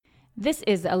This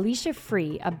is Alicia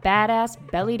Free, a badass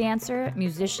belly dancer,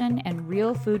 musician, and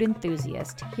real food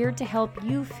enthusiast, here to help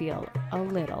you feel a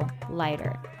little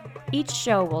lighter. Each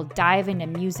show will dive into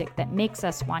music that makes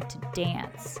us want to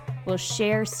dance. We'll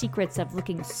share secrets of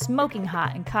looking smoking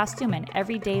hot in costume and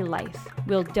everyday life.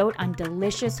 We'll dote on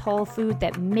delicious whole food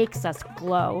that makes us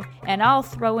glow, and I'll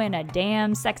throw in a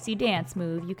damn sexy dance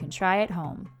move you can try at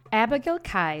home. Abigail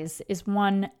Keyes is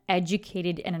one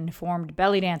educated and informed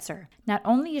belly dancer. Not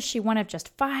only is she one of just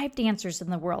 5 dancers in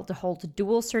the world to hold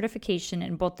dual certification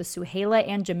in both the Suhaila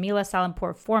and Jamila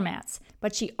Salampur formats,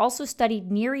 but she also studied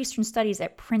Near Eastern Studies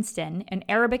at Princeton and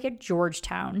Arabic at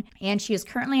Georgetown, and she is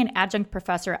currently an adjunct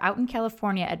professor out in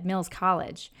California at Mills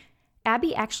College.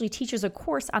 Abby actually teaches a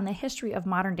course on the history of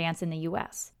modern dance in the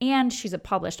U.S., and she's a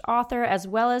published author as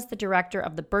well as the director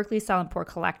of the Berkeley Salampur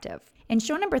Collective. In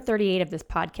show number 38 of this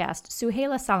podcast,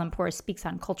 Suhaila Salampur speaks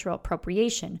on cultural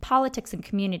appropriation, politics, and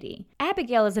community.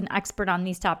 Abigail is an expert on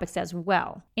these topics as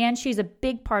well, and she's a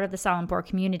big part of the Salampur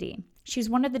community.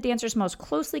 She's one of the dancers most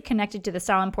closely connected to the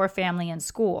Salampur family and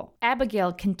school.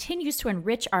 Abigail continues to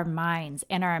enrich our minds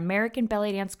and our American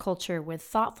belly dance culture with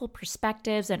thoughtful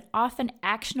perspectives and often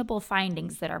actionable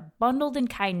findings that are bundled in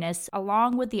kindness,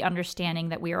 along with the understanding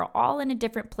that we are all in a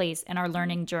different place in our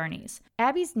learning journeys.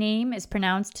 Abby's name is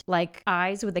pronounced like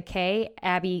eyes with a K,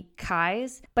 Abby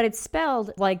Keyes, but it's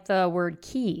spelled like the word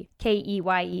key,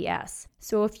 K-E-Y-E-S.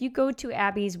 So if you go to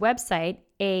Abby's website,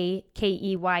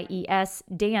 AKEYES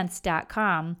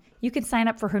dance.com, you can sign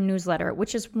up for her newsletter,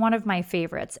 which is one of my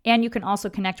favorites. And you can also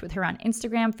connect with her on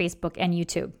Instagram, Facebook, and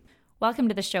YouTube. Welcome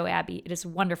to the show, Abby. It is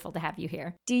wonderful to have you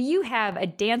here. Do you have a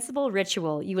danceable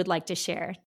ritual you would like to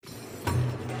share?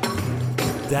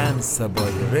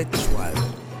 Danceable ritual.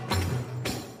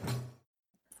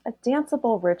 A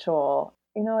danceable ritual.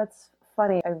 You know, it's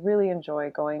funny. I really enjoy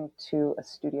going to a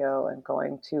studio and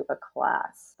going to a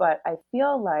class, but I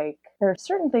feel like there are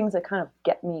certain things that kind of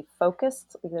get me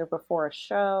focused either before a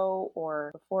show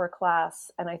or before a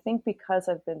class. And I think because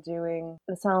I've been doing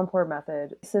the Salampur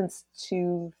method since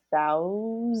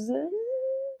 2000,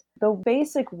 the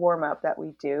basic warm-up that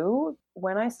we do,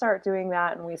 when I start doing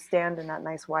that and we stand in that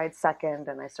nice wide second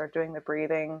and I start doing the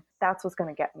breathing, that's what's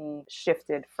going to get me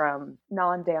shifted from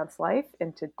non-dance life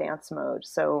into dance mode.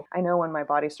 So I know when my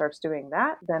body starts doing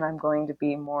that, then I'm going to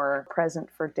be more present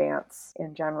for dance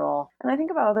in general. And I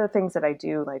think about other things that I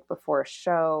do, like before a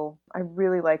show. I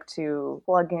really like to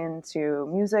plug into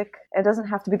music. It doesn't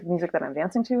have to be the music that I'm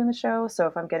dancing to in the show. So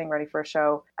if I'm getting ready for a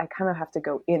show, I kind of have to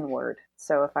go inward.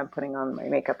 So if I'm putting on my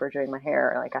makeup or doing my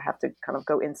hair, like I have to kind of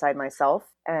go inside myself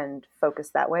and focus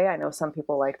that way. I know some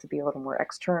people like to be a little more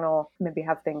external, maybe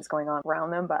have things going on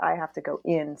around them, but I have to go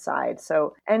inside.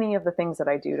 So any of the things that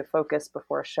I do to focus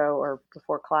before a show or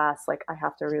before class, like I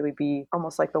have to really be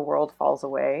almost like the world falls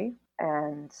away.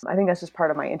 And I think that's just part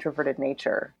of my introverted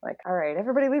nature. Like, all right,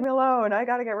 everybody leave me alone. I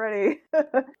got to get ready.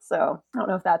 So I don't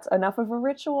know if that's enough of a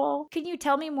ritual. Can you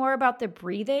tell me more about the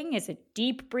breathing? Is it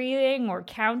deep breathing or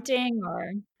counting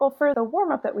or? Well, for the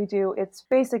warm-up that we do, it's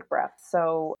basic breath.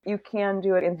 So you can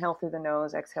do it inhale through the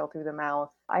nose, exhale through the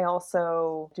mouth. I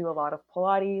also do a lot of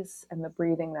Pilates, and the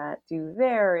breathing that I do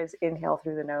there is inhale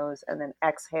through the nose and then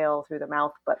exhale through the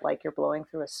mouth, but like you're blowing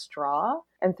through a straw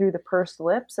and through the pursed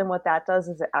lips. And what that does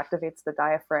is it activates the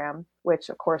diaphragm, which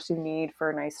of course you need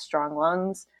for nice strong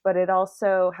lungs, but it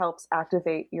also helps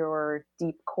activate your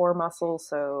deep core muscles,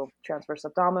 so transverse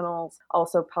abdominals,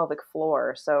 also pelvic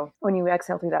floor. So when you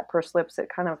exhale through that pursed lips, it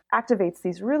kind of activates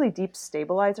these really deep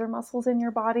stabilizer muscles in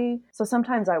your body. So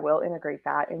sometimes I will integrate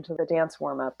that into the dance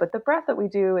warm-up, but the breath that we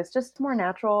do is just more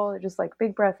natural, just like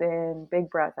big breath in, big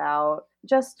breath out,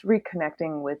 just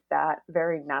reconnecting with that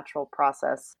very natural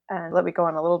process. And let me go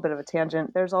on a little bit of a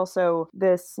tangent. There's also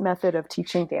this method of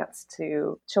teaching dance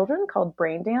to children called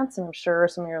brain dance, and I'm sure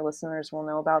some of your listeners will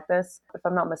know about this. If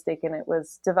I'm not mistaken, it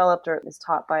was developed or is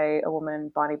taught by a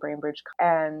woman, Bonnie Brainbridge.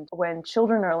 And when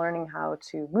children are learning how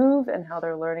to move and how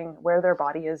they're learning where their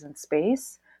body is in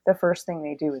space, the first thing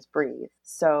they do is breathe.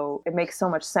 So it makes so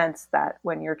much sense that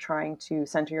when you're trying to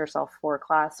center yourself for a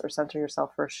class or center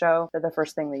yourself for a show, that the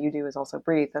first thing that you do is also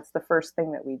breathe. That's the first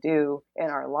thing that we do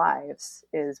in our lives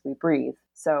is we breathe.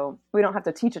 So we don't have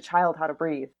to teach a child how to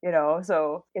breathe,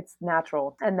 so it's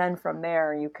natural. And then from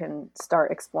there, you can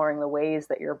start exploring the ways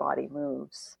that your body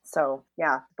moves. So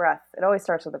yeah, breath. It always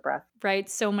starts with the breath. Right.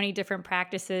 So many different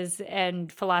practices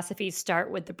and philosophies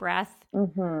start with the breath.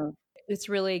 Mm-hmm. It's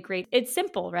really great. It's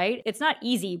simple, right? It's not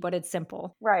easy, but it's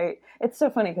simple. Right. It's so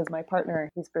funny because my partner,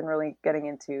 he's been really getting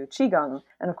into Qigong.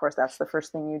 And of course, that's the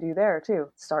first thing you do there too.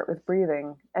 Start with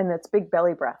breathing. And it's big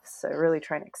belly breaths. So really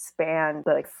trying to expand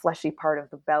the fleshy part of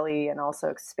the belly and also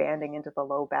expanding into the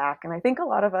low back. And I think a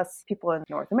lot of us people in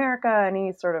North America,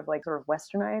 any sort of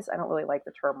westernized, I don't really like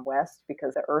the term West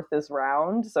because the earth is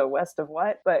round. So west of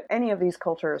what? But any of these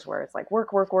cultures where it's like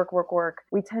work, work, work, work, work,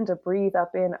 we tend to breathe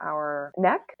up in our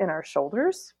neck and our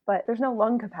shoulders, but there's no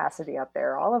lung capacity up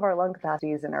there. All of our lung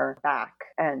capacity is in our back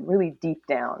and really deep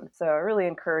down. So I really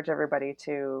encourage everybody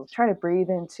to try to breathe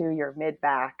into your mid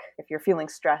back if you're feeling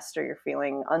stressed or you're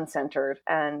feeling uncentered.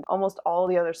 And almost all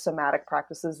the other somatic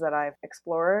practices that I've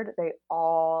explored, they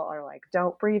all are like,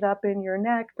 don't breathe up in your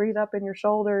neck, breathe up in your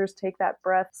shoulders, take that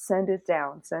breath, send it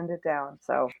down, send it down.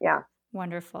 So yeah.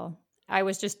 Wonderful. I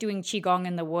was just doing Qigong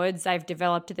in the woods. I've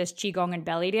developed this Qigong and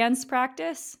belly dance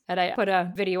practice, and I put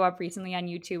a video up recently on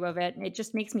YouTube of it. And it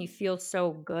just makes me feel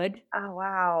so good. Oh,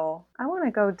 wow. I want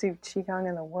to go do Qigong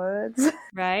in the woods.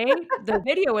 Right? The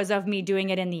video was of me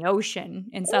doing it in the ocean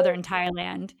in southern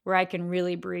Thailand where I can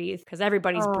really breathe because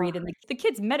everybody's breathing. The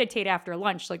kids meditate after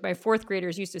lunch. Like my fourth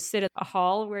graders used to sit at a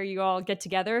hall where you all get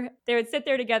together. They would sit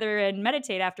there together and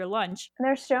meditate after lunch. And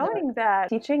they're showing that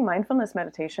teaching mindfulness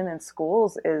meditation in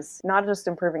schools is not just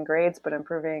improving grades, but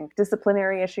improving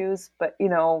disciplinary issues. But,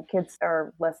 kids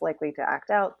are less likely to act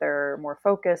out. They're more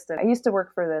focused. And I used to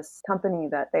work for this company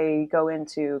that they go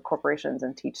into corporations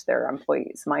and teach their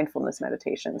employees mindfulness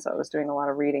meditation. So I was doing a lot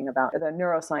of reading about the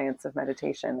neuroscience of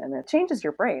meditation, and it changes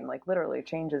your brain, like literally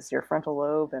changes your frontal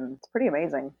lobe. And it's pretty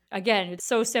amazing. Again, it's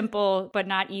so simple, but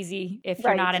not easy if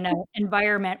you're not in an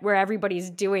environment where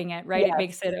everybody's doing it, right? Yes. It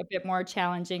makes it a bit more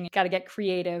challenging. You got to get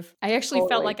creative. I actually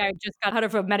felt like I just got out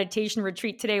of a meditation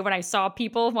retreat today when I saw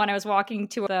people when I was walking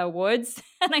to the woods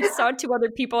and I saw two other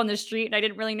people on the street and I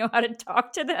didn't really know how to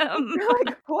talk to them. You're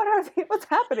like, what's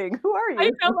happening? Who are you?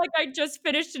 I felt like I just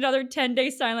finished another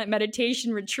 10-day silent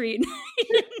meditation retreat.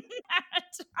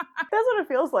 That's what it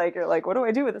feels like. You're like, what do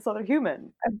I do with this other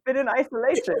human? I've been in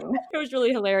isolation. It was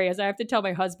really hilarious. I have to tell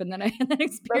my husband that I had that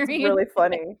experience. That's really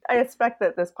funny. I expect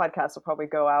that this podcast will probably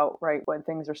go out right when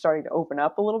things are starting to open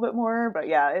up a little bit more. But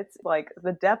yeah, it's like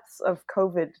the depths of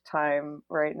COVID time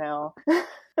right now.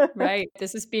 Right.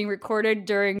 This is being recorded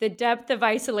during the depth of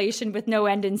isolation with no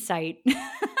end in sight.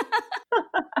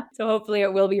 So hopefully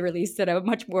it will be released at a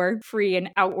much more free and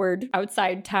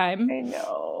outside time. I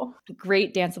know.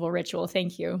 Great danceable ritual.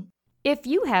 Thank you. If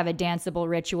you have a danceable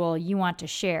ritual you want to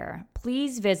share,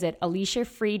 please visit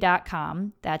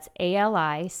AliciaFree.com. That's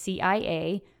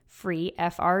ALICIA free,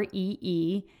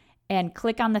 FREE, and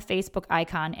click on the Facebook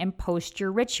icon and post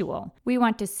your ritual. We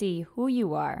want to see who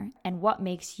you are and what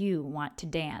makes you want to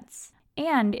dance.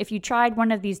 And if you tried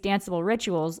one of these danceable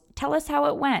rituals, tell us how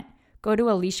it went. Go to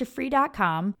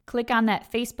AliciaFree.com, click on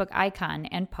that Facebook icon,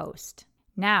 and post.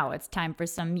 Now it's time for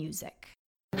some music.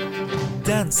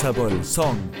 Danceable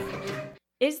song.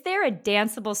 Is there a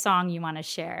danceable song you want to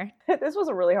share? This was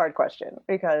a really hard question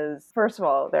because, first of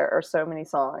all, there are so many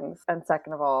songs. And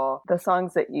second of all, the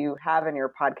songs that you have in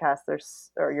your podcast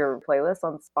or your playlist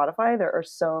on Spotify, there are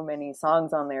so many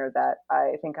songs on there that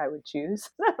I think I would choose.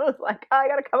 I was like, I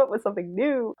got to come up with something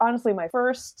new. Honestly, my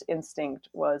first instinct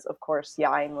was, of course,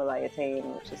 Yain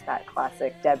Wilayatain, which is that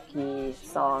classic Debki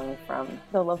song from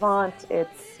the Levant.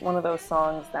 It's one of those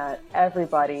songs that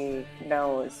everybody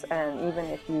knows. And even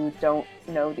if you don't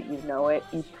know that you know it,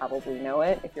 you probably know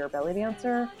it if you're a belly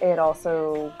dancer. It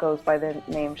also goes by the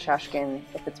name Shashkin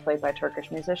if it's played by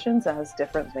Turkish musicians. It has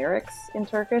different lyrics in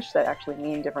Turkish that actually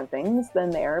mean different things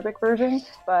than the Arabic version,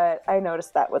 but I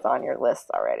noticed that was on your list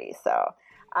already, so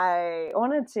I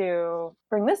wanted to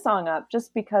bring this song up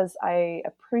just because I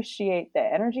appreciate the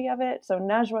energy of it. So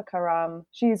Najwa Karam,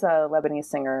 she's a Lebanese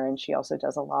singer and she also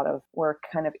does a lot of work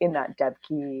kind of in that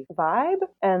Debki vibe.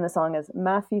 And the song is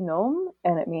Mafi Nom,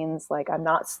 and it means like I'm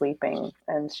not sleeping.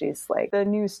 And she's like the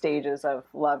new stages of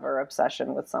love or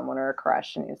obsession with someone or a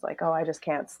crush. And he's like, oh, I just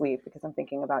can't sleep because I'm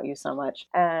thinking about you so much.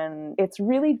 And it's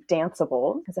really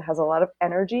danceable because it has a lot of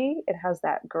energy. It has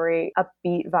that great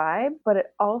upbeat vibe, but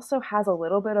it also has a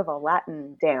little bit of a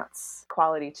Latin dance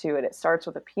quality to it. It starts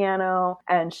with a piano,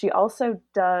 and she also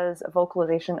does a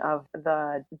vocalization of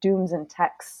the dooms and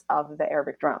texts of the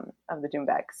Arabic drum, of the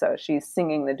doumbek. So she's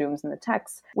singing the dooms and the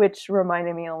texts, which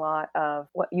reminded me a lot of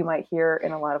what you might hear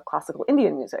in a lot of classical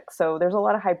Indian music. So there's a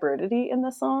lot of hybridity in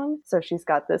the song. So she's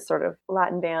got this sort of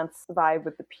Latin dance vibe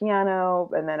with the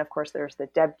piano, and then of course there's the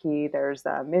Debki, there's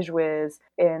the Mijwiz,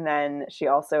 and then she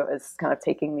also is kind of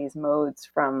taking these modes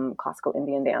from classical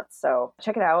Indian dance. So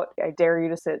check it out. I dare you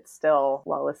to sit still smile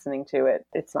while listening to it.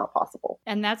 It's not possible.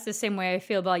 And that's the same way I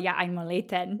feel about Ya Ein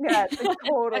Maleten. Yeah, it's like,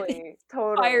 totally.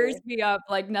 Fires me up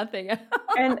like nothing else.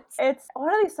 And it's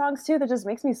one of these songs too that just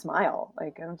makes me smile.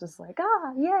 Like I'm just like,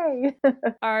 yay.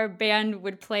 Our band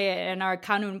would play it, and our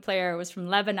kanun player was from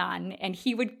Lebanon, and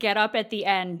he would get up at the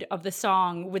end of the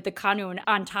song with the kanun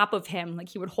on top of him. Like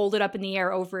he would hold it up in the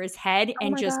air over his head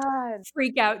and just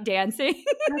freak out dancing.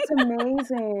 That's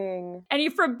amazing. And he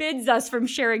forbids us from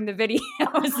sharing the videos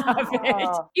of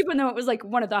it, even though it was like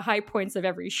one of the high points of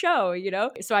every show, you know?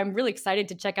 So I'm really excited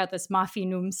to check out this Mafi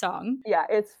Num song. Yeah,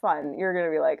 it's fun. You're going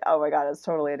to be like, oh my God, it's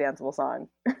totally a danceable song.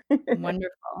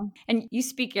 Wonderful. And you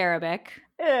speak Arabic.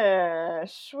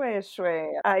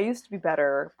 Shway. I used to be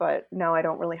better, but now I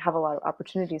don't really have a lot of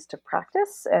opportunities to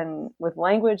practice. And with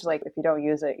language, like if you don't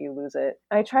use it, you lose it.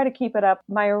 I try to keep it up.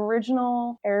 My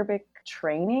original Arabic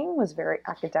training was very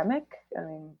academic. I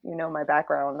mean, you know my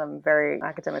background. I'm a very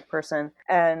academic person.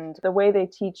 And the way they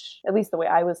teach, at least the way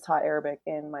I was taught Arabic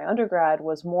in my undergrad,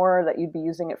 was more that you'd be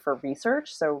using it for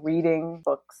research. So reading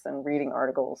books and reading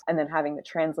articles and then having to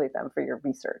translate them for your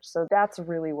research. So that's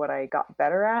really what I got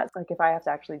better at. Like if I have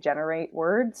to actually generate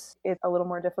words, it's a little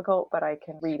more difficult, but I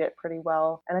can read it pretty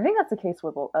well. And I think that's the case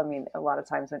with, a lot of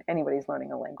times when anybody's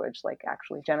learning a language, like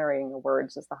actually generating the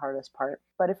words is the hardest part.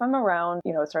 But if I'm around,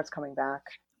 it starts coming back.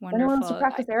 Wonderful. Anyone wants to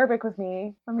practice Arabic with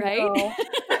me? Right?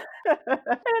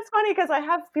 And it's funny because I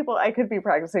have people I could be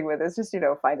practicing with. It's just,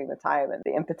 finding the time and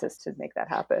the impetus to make that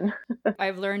happen.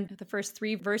 I've learned the first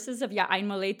 3 verses of Ya Ein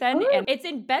Maleten, and it's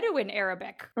in Bedouin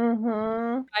Arabic.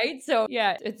 Mm-hmm. Right? So,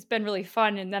 yeah, it's been really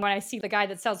fun. And then when I see the guy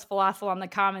that sells falafel on the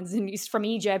commons and he's from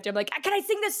Egypt, I'm like, can I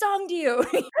sing this song to you?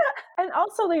 And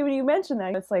also, when you mention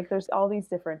that, it's like there's all these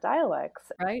different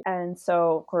dialects. Right. And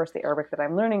so, of course, the Arabic that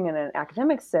I'm learning in an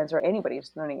academic sense, or anybody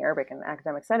who's learning Arabic in an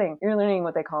academic setting, you're learning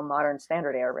what they call modern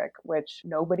standard Arabic, which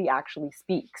nobody actually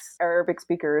speaks. Arabic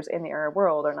speakers in the Arab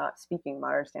world are not speaking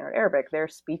modern standard Arabic. They're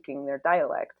speaking their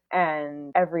dialect.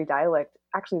 And every dialect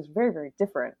actually is very, very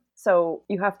different. So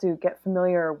you have to get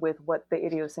familiar with what the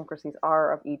idiosyncrasies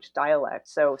are of each dialect.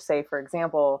 So say, for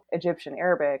example, Egyptian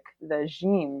Arabic, the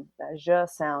jim, the j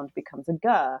sound becomes a g,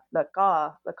 the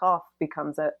qaf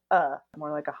becomes a,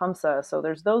 more like a hamsa. So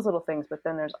there's those little things, but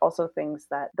then there's also things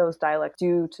that those dialects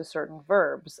do to certain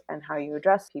verbs and how you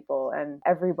address people, and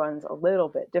everyone's a little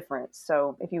bit different.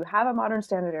 So if you have a modern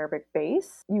standard Arabic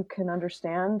base, you can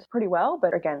understand pretty well,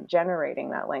 but again, generating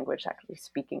that language, actually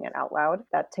speaking it out loud,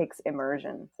 that takes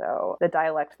immersion. So the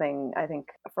dialect thing, I think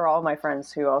for all my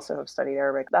friends who also have studied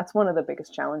Arabic, that's one of the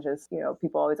biggest challenges.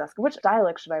 People always ask, which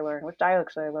dialect should I learn? Which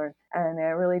dialect should I learn? And it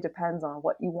really depends on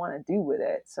what you want to do with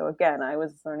it. So again, I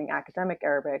was learning academic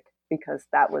Arabic because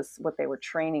that was what they were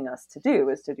training us to do,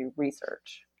 is to do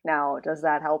research. Now, does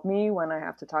that help me when I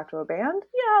have to talk to a band?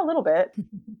 Yeah, a little bit.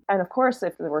 And of course,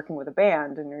 if they're working with a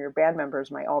band and your band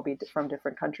members might all be from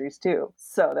different countries too.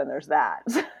 So then there's that.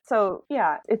 So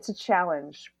yeah, it's a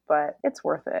challenge, but it's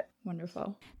worth it.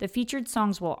 Wonderful. The featured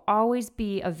songs will always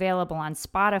be available on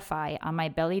Spotify on my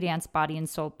Belly Dance Body and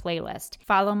Soul playlist.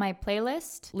 Follow my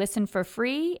playlist, listen for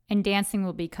free, and dancing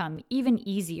will become even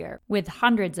easier with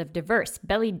hundreds of diverse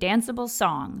belly danceable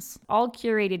songs, all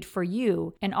curated for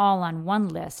you and all on one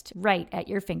list right at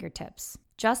your fingertips.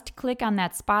 Just click on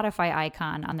that Spotify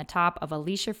icon on the top of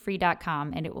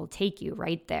AliciaFree.com and it will take you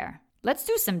right there. Let's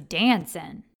do some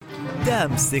dancing.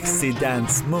 Damn sexy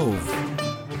dance move.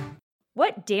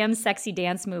 What damn sexy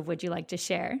dance move would you like to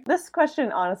share? This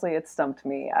question, honestly, it stumped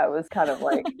me. I was kind of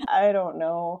like, I don't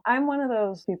know. I'm one of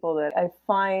those people that I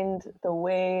find the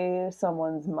way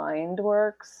someone's mind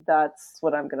works, that's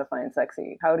what I'm going to find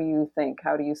sexy. How do you think?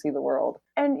 How do you see the world?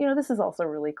 And, this is also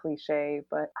really cliche,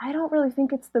 but I don't really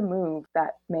think it's the move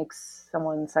that makes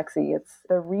someone sexy. It's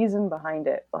the reason behind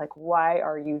it. Like, why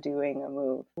are you doing a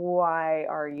move? Why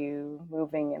are you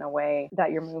moving in a way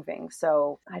that you're moving?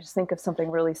 So I just think of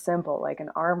something really simple, like an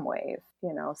arm wave.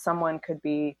 Someone could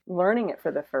be learning it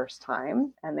for the first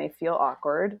time and they feel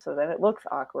awkward, so then it looks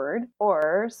awkward.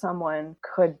 Or someone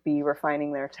could be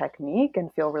refining their technique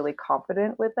and feel really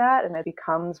confident with that, and it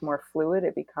becomes more fluid,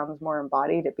 it becomes more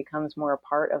embodied, it becomes more a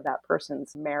part of that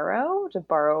person's marrow, to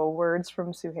borrow words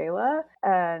from Suhaila.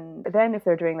 And then if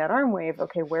they're doing that arm wave,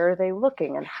 okay, where are they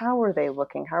looking and how are they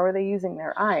looking? How are they using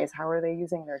their eyes? How are they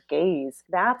using their gaze?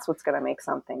 That's what's going to make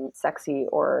something sexy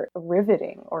or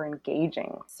riveting or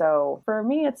engaging. So for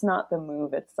me, it's not the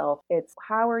move itself. It's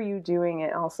how are you doing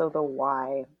it, also the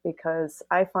why. Because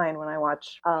I find when I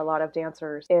watch a lot of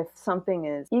dancers, if something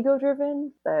is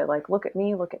ego-driven, like look at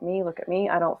me, look at me, look at me,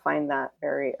 I don't find that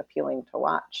very appealing to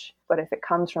watch. But if it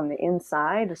comes from the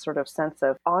inside, a sort of sense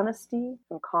of honesty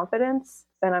and confidence,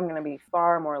 then I'm going to be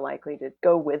far more likely to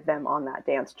go with them on that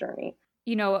dance journey.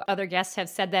 You know, other guests have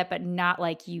said that, but not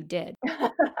like you did.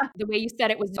 The way you said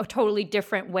it was a totally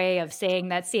different way of saying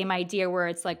that same idea where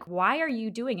it's like, why are you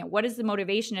doing it? What is the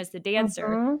motivation as the dancer?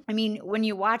 Mm-hmm. I mean, when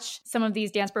you watch some of these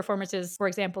dance performances, for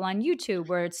example, on YouTube,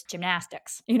 where it's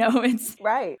gymnastics, you know, it's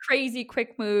Right. crazy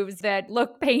quick moves that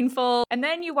look painful. And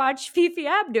then you watch Fifi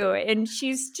Abdo and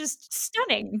she's just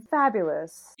stunning.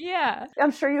 Fabulous. Yeah.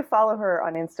 I'm sure you follow her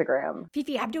on Instagram.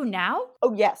 Fifi Abdo now?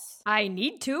 Oh, yes. I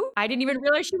need to. I didn't even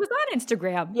realize she was on Instagram.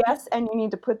 Yes, and you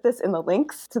need to put this in the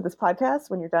links to this podcast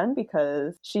when you're done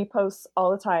because she posts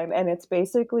all the time. And it's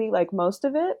basically like most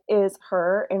of it is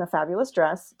her in a fabulous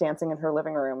dress dancing in her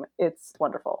living room. It's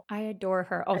wonderful. I adore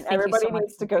her. Oh, And thank everybody you so much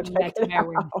needs to for go bringing check that to it my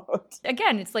awareness. out.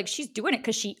 Again, it's like she's doing it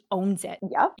because she owns it.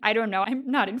 Yep. I don't know. I'm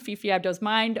not in Fifi Abdo's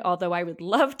mind, although I would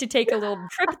love to take a little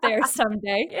trip there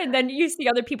someday. And then you see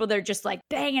other people that are just like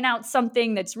banging out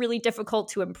something that's really difficult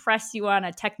to impress you on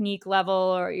a technique level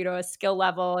or, you know, a skill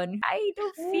level. And I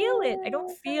don't feel it. I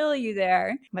don't feel you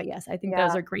there. But yes, I think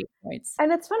those are great points.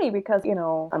 And it's funny because, you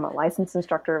know, I'm a licensed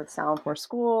instructor of the Salonpour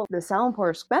School. The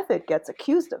Salonpour method gets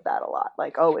accused of that a lot.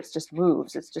 Like, oh, it's just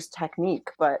moves, it's just technique.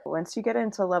 But once you get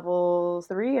into levels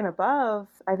 3 and above,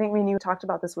 I think when you talked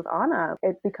about this with Anna,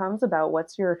 it becomes about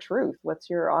what's your truth, what's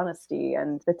your honesty.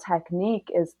 And the technique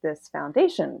is this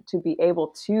foundation to be able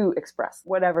to express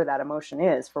whatever that emotion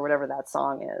is for whatever that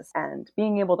song is and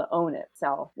being able to own it.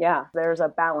 So yeah, there's a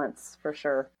balance for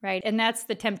sure. Right. And that's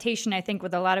the temptation, I think,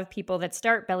 with a lot of people that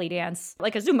start belly dance,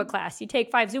 like a Zumba class. You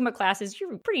take 5 Zumba classes,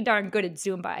 you're pretty darn good at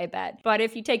Zumba, I bet. But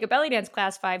if you take a belly dance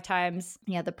class 5 times,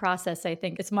 yeah, the process, I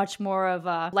think, is much more of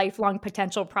a lifelong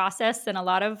potential process than a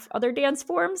lot of other dance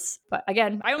forms. But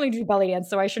again, I only do belly dance,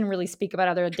 so I shouldn't really speak about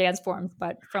other dance forms,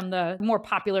 but from the more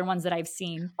popular ones that I've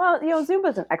seen. Well, you know, Zumba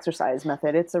is an exercise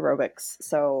method. It's aerobics.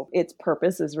 So its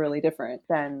purpose is really different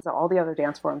than all the other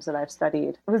dance forms that I've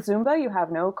studied. With Zumba, you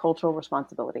have no cultural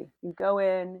responsibility. You go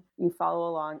in, you follow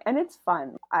along, and it's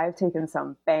fun. I've taken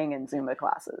some banging Zumba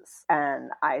classes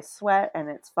and I sweat and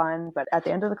it's fun. But at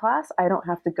the end of the class, I don't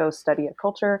have to go study a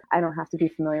culture. I don't have to be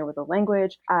familiar with the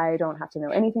language. I don't have to know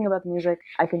anything about the music.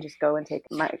 I can just go and take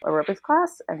my aerobics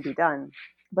class and be done.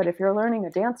 But if you're learning a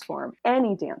dance form,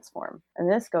 any dance form,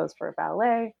 and this goes for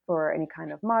ballet, for any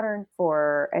kind of modern,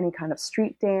 for any kind of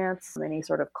street dance, any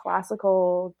sort of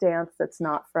classical dance that's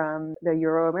not from the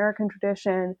Euro-American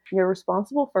tradition, you're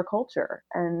responsible for culture.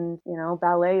 And, you know,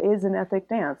 ballet is an ethnic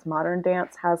dance. Modern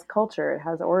dance has culture, it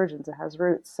has origins, it has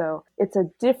roots. So it's a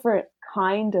different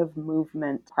kind of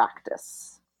movement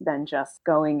practice than just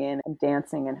going in and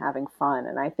dancing and having fun.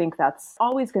 And I think that's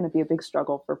always going to be a big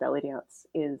struggle for belly dance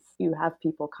is you have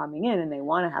people coming in and they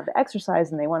want to have the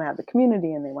exercise and they want to have the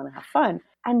community and they want to have fun.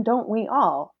 And don't we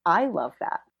all? I love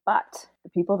that. But the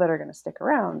people that are going to stick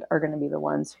around are going to be the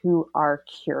ones who are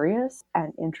curious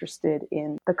and interested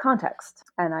in the context.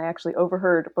 And I actually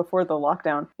overheard before the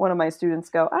lockdown, one of my students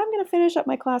go, I'm going to finish up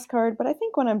my class card, but I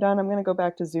think when I'm done, I'm going to go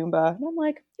back to Zumba. And I'm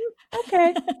like,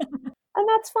 okay. And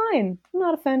that's fine. I'm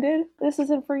not offended. This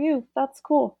isn't for you. That's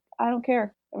cool. I don't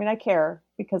care. I mean, I care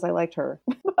because I liked her.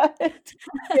 But,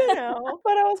 you know,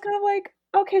 but I was kind of like,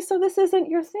 okay, so this isn't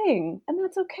your thing. And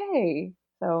that's okay.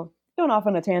 So going off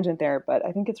on a tangent there, but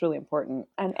I think it's really important.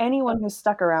 And anyone who's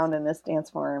stuck around in this dance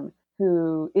form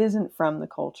who isn't from the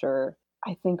culture,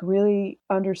 I think really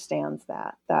understands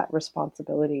that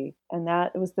responsibility. And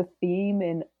that was the theme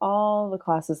in all the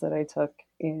classes that I took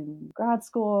in grad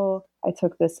school. I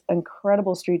took this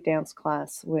incredible street dance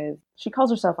class with, she calls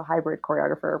herself a hybrid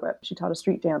choreographer, but she taught a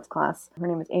street dance class. Her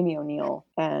name is Amy O'Neill.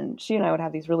 And she and I would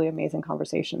have these really amazing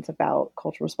conversations about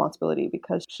cultural responsibility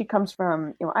because she comes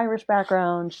from, you know, Irish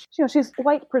background. She's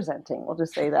white presenting, we'll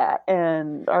just say that.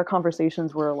 And our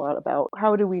conversations were a lot about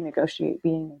how do we negotiate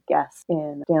being a guest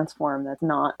in a dance form that's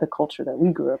not the culture that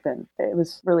we grew up in. It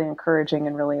was really encouraging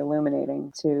and really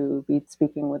illuminating to be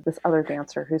speaking with this other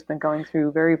dancer who's been going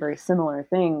through very, very similar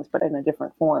things, but in a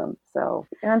different form. So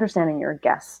you're understanding you're a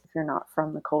guest if you're not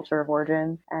from the culture of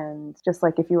origin. And just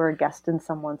like if you were a guest in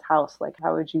someone's house, like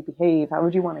how would you behave? How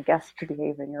would you want a guest to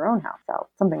behave in your own house? So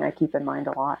something I keep in mind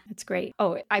a lot. That's great.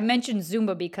 Oh, I mentioned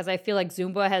Zumba because I feel like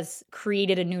Zumba has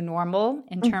created a new normal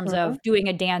in terms of doing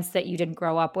a dance that you didn't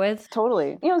grow up with.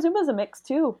 Totally. You know, Zumba's a mix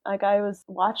too. Like I was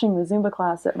watching the Zumba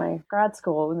class at my grad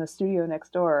school in the studio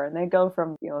next door, and they go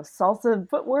from, you know, salsa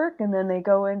footwork, and then they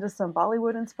go into some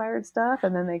Bollywood inspired stuff,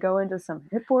 and then they go into some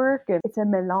hip work, and it's a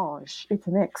melange. It's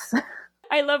a mix.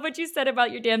 I love what you said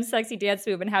about your damn sexy dance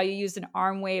move and how you used an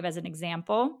arm wave as an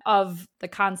example of the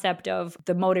concept of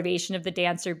the motivation of the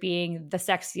dancer being the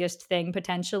sexiest thing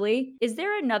potentially. Is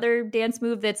there another dance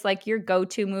move that's like your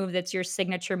go-to move, that's your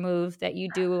signature move that you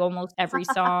do almost every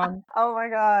song? Oh my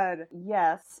God.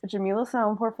 Yes. Jamila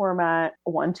Soundpour format,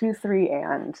 1, 2, 3,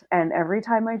 and every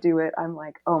time I do it, I'm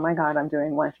like, oh my God, I'm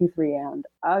doing 1, 2, 3, and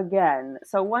again.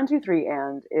 So 1, 2, 3,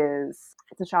 and is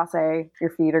it's a chasse. Your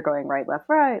feet are going right, left,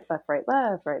 right, left, right,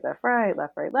 left, right, left, right,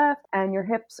 left, right, left, and your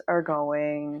hips are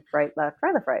going right, left,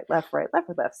 right, left, right, left, right, left,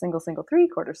 left, single, single, three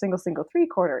quarter, single, single, three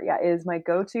quarter. Yeah, it is my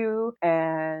go-to,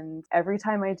 and every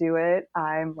time I do it,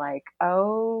 I'm like,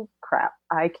 oh crap,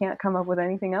 I can't come up with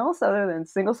anything else other than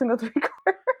single, single, three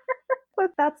quarter.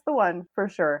 But that's the one for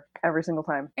sure, every single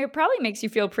time. It probably makes you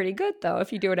feel pretty good though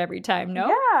if you do it every time, no?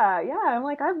 Yeah. I'm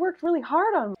like, I've worked really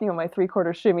hard on, my 3/4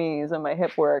 shimmies and my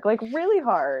hip work, like really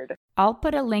hard. I'll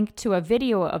put a link to a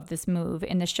video of this move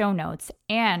in the show notes,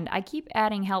 and I keep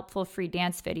adding helpful free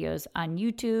dance videos on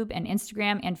YouTube and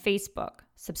Instagram and Facebook.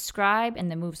 Subscribe and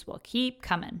the moves will keep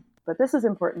coming. But this is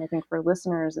important, I think, for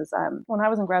listeners, is when I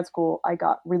was in grad school, I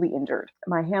got really injured.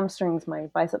 My hamstrings, my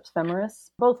biceps femoris,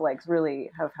 both legs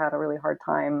really have had a really hard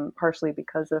time, partially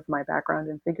because of my background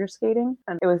in figure skating.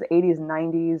 And it was 80s and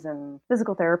 90s, and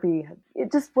physical therapy,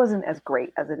 it just wasn't as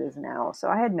great as it is now. So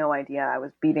I had no idea I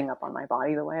was beating up on my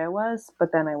body the way I was.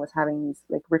 But then I was having these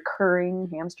like recurring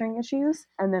hamstring issues.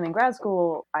 And then in grad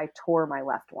school, I tore my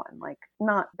left one, like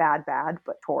not bad,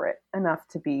 but tore it enough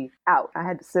to be out. I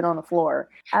had to sit on the floor.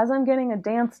 As I'm getting a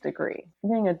dance degree. I'm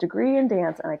getting a degree in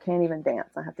dance and I can't even dance.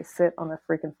 I have to sit on the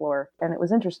freaking floor. And it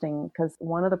was interesting because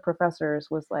one of the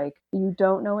professors was like, you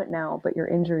don't know it now, but your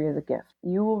injury is a gift.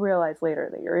 You will realize later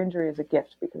that your injury is a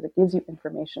gift because it gives you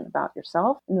information about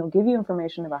yourself and it'll give you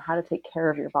information about how to take care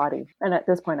of your body. And at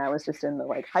this point, I was just in the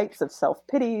like heights of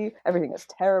self-pity. Everything is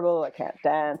terrible. I can't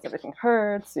dance. Everything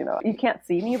hurts. You can't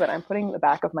see me, but I'm putting the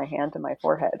back of my hand to my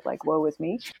forehead like, woe is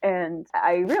me. And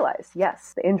I realized,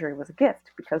 yes, the injury was a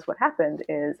gift because what happened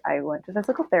is I went to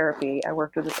physical therapy. I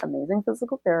worked with this amazing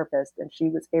physical therapist, and she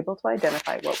was able to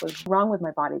identify what was wrong with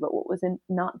my body, but what was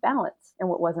not balanced. And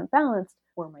what wasn't balanced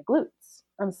were my glutes.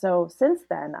 And so since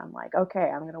then, I'm like,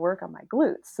 okay, I'm going to work on my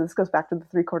glutes. So this goes back to the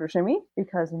 3/4 shimmy,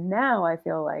 because now I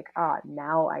feel like,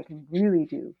 now I can really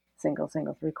do single,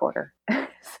 3/4.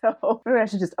 So maybe I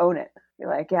should just own it. Be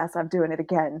like, yes, I'm doing it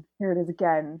again. Here it is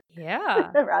again.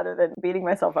 Yeah. Rather than beating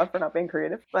myself up for not being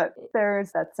creative. But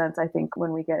there's that sense, I think,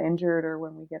 when we get injured or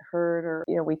when we get hurt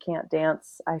or, we can't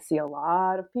dance, I see a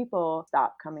lot of people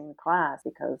stop coming to class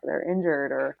because they're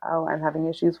injured or, I'm having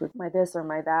issues with my this or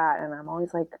my that. And I'm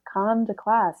always like, come to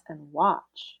class and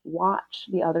watch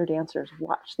the other dancers,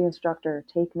 watch the instructor,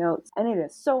 take notes. And it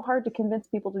is so hard to convince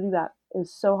people to do that.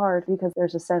 Is so hard because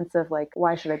there's a sense of like,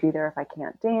 why should I be there if I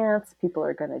can't dance? People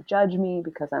are going to judge me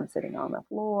because I'm sitting on the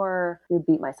floor. I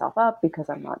beat myself up because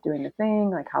I'm not doing the thing.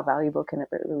 Like, how valuable can it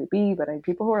really be? But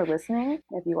people who are listening,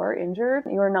 if you are injured,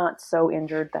 you are not so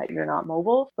injured that you're not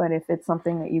mobile. But if it's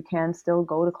something that you can still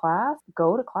go to class,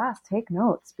 take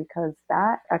notes, because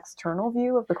that external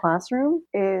view of the classroom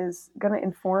is going to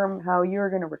inform how you're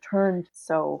going to return.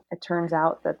 So it turns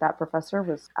out that professor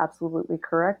was absolutely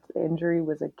correct. The injury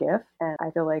was a gift. And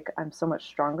I feel like I'm so much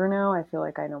stronger now. I feel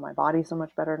like I know my body so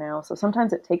much better now. So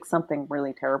sometimes it takes something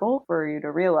really terrible for you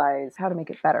to realize how to make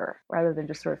it better rather than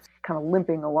just sort of kind of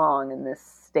limping along in this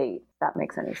state, if that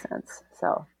makes any sense.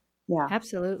 So, yeah.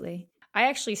 Absolutely. I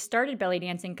actually started belly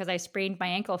dancing because I sprained my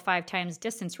ankle 5 times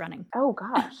distance running. Oh,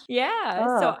 gosh.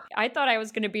 Yeah. So I thought I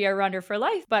was going to be a runner for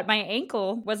life, but my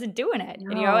ankle wasn't doing it,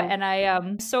 No. and I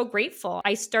am so grateful.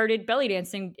 I started belly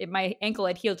dancing. My ankle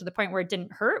had healed to the point where it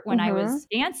didn't hurt when I was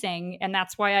dancing. And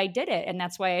that's why I did it. And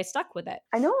that's why I stuck with it.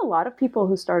 I know a lot of people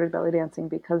who started belly dancing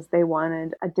because they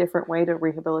wanted a different way to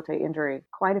rehabilitate injury.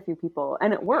 Quite a few people.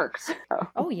 And it works. So.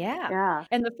 Oh, yeah. Yeah.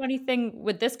 And the funny thing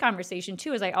with this conversation,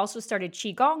 too, is I also started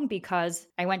Qigong because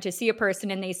I went to see a person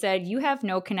and they said, you have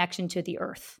no connection to the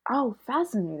earth. Oh,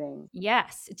 fascinating.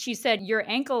 Yes. She said, your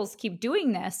ankles keep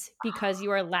doing this because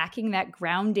you are lacking that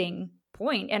grounding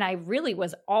point. And I really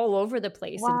was all over the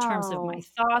place in terms of my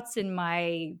thoughts and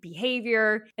my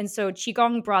behavior. And so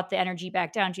Qigong brought the energy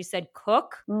back down. She said,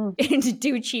 cook and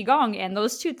do Qigong. And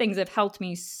those two things have helped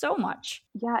me so much.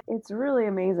 Yeah, it's really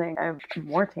amazing. I have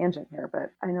more tangent here,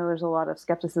 but I know there's a lot of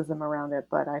skepticism around it,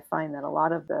 but I find that a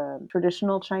lot of the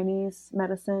traditional Chinese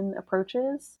medicine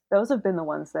approaches, those have been the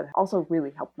ones that also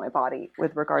really helped my body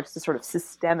with regards to sort of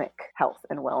systemic health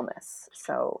and wellness.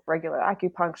 So regular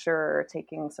acupuncture,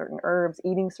 taking certain herbs towards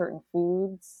eating certain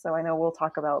foods. So I know we'll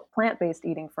talk about plant-based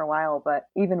eating for a while, but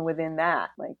even within that,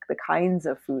 like the kinds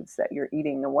of foods that you're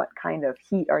eating and what kind of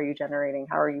heat are you generating?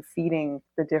 How are you feeding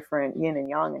the different yin and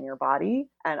yang in your body?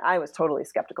 And I was totally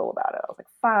skeptical about it. I was like,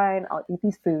 fine, I'll eat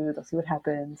these foods. I'll see what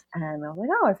happens. And I was like,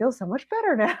 oh, I feel so much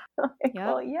better now. Like, Yep.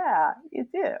 well, yeah, you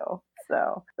do.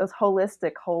 So those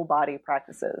holistic whole body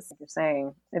practices, like you're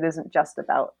saying, it isn't just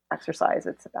about exercise.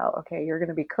 It's about, okay, you're going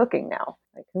to be cooking now.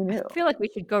 Like, who knew? I feel like we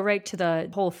should go right to the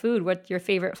whole food. What's your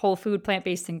favorite whole food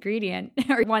plant-based ingredient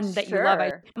or one that you love?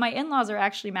 Sure. My in-laws are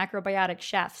actually macrobiotic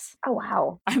chefs. Oh,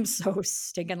 wow. I'm so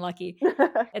stinking lucky.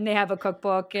 And they have a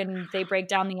cookbook and they break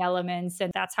down the elements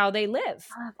and that's how they live.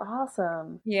 That's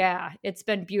awesome. Yeah, it's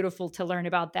been beautiful to learn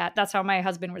about that. That's how my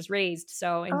husband was raised.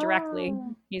 So indirectly,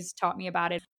 Oh. he's taught me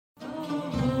about it.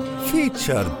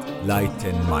 Featured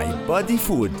Lighten My Body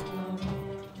Food.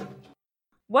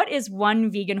 What is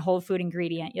one vegan whole food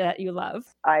ingredient that you love?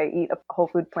 I eat a whole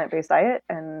food plant-based diet,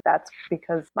 and that's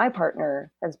because my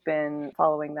partner has been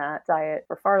following that diet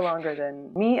for far longer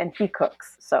than me, and he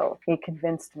cooks. So he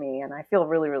convinced me, and I feel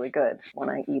really, really good when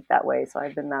I eat that way. So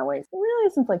I've been that way really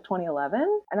since like 2011,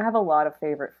 and I have a lot of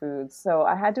favorite foods. So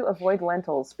I had to avoid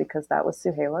lentils because that was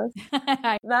Suheila's.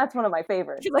 I That's one of my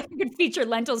favorites. feel like I could feature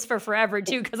lentils for forever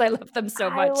too because I love them so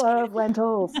much. I love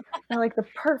lentils. They're like the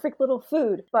perfect little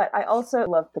food. But I also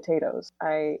love potatoes.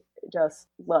 I just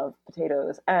love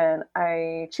potatoes. And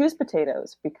I choose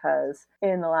potatoes because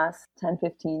in the last 10,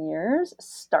 15 years,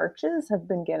 starches have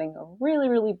been getting a really,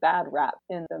 really bad rap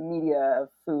in the media of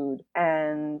food.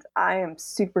 And I am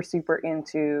super, super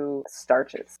into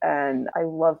starches. And I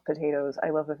love potatoes.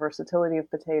 I love the versatility of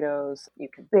potatoes. You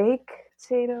can bake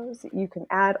potatoes. You can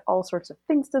add all sorts of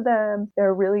things to them.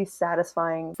 They're really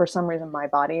satisfying for some reason my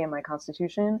body and my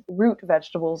constitution. Root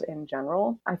vegetables in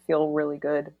general, I feel really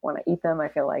good when I eat them. I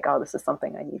feel like, oh, this is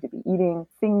something I need to be eating.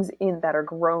 Things in that are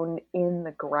grown in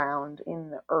the ground,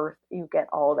 in the earth, you get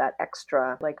all that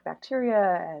extra like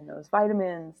bacteria and those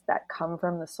vitamins that come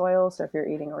from the soil. So if you're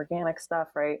eating organic stuff,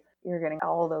 right, you're getting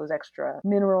all those extra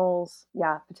minerals.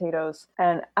 Yeah, potatoes.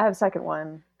 And I have a second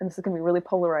one, and this is going to be really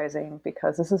polarizing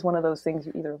because this is one of those things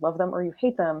you either love them or you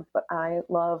hate them, but I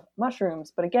love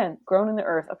mushrooms. But again, grown in the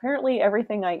earth. Apparently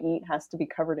everything I eat has to be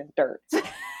covered in dirt. So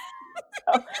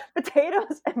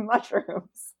potatoes and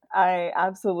mushrooms I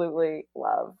absolutely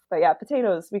love. But yeah,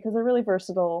 potatoes because they're really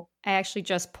versatile. I actually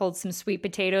just pulled some sweet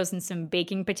potatoes and some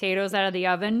baking potatoes out of the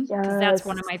oven because that's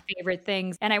one of my favorite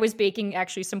things. And I was baking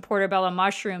actually some portobello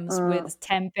mushrooms with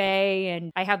tempeh.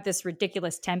 And I have this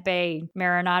ridiculous tempeh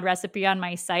marinade recipe on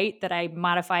my site that I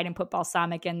modified and put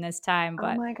balsamic in this time.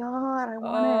 But oh my God, I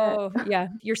want it. Yeah,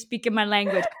 you're speaking my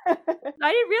language.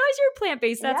 I didn't realize you were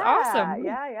plant-based. That's awesome.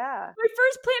 Yeah. My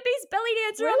first plant-based belly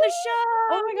dancer on the show.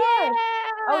 Oh my God.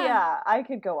 Yeah. Oh yeah, I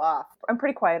could go off. I'm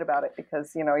pretty quiet about it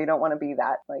because, you don't want to be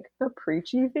that like the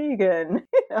preachy vegan.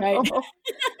 Right.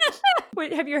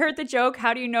 Wait, have you heard the joke?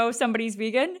 How do you know somebody's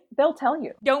vegan? They'll tell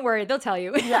you. Don't worry, they'll tell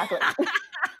you. Exactly.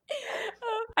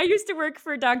 I used to work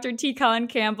for Dr. T. Colin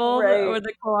Campbell, or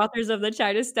the co-authors of the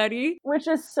China Study. Which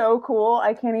is so cool.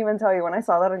 I can't even tell you. When I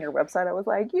saw that on your website, I was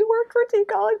like, you worked for T.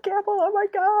 Colin Campbell. Oh my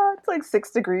God. It's like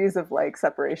 6 degrees of like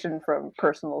separation from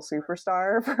personal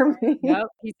superstar for me. Yep,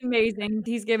 he's amazing.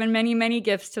 He's given many, many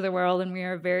gifts to the world, and we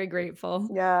are very grateful.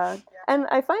 Yeah. And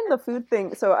I find the food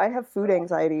thing, so I have food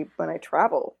anxiety when I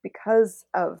travel because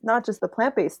of not just the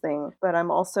plant-based thing, but I'm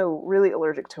also really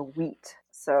allergic to wheat.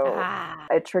 So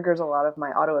it triggers a lot of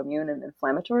my autoimmune and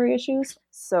inflammatory issues.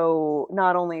 So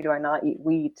not only do I not eat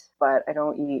wheat, but I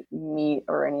don't eat meat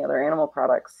or any other animal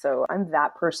products. So I'm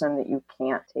that person that you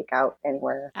can't take out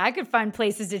anywhere. I could find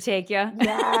places to take you.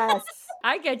 Yes.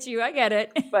 I get you. I get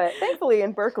it. But thankfully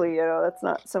in Berkeley, that's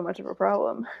not so much of a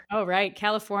problem. Oh, right.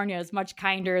 California is much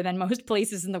kinder than most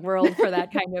places in the world for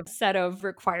that kind of set of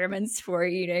requirements for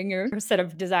eating or set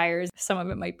of desires. Some of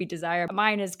it might be desire.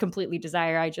 Mine is completely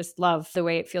desire. I just love the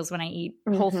way it feels when I eat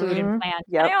whole food and plant.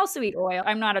 Yep. And I also eat oil.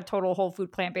 I'm not a total whole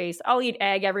food plant-based. I'll eat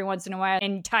egg every once in a while.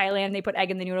 In Thailand, they put egg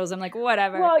in the noodles. I'm like,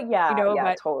 whatever. Well, yeah,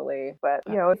 but totally. But,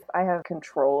 if I have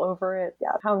control over it,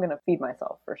 how I'm going to feed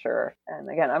myself for sure. And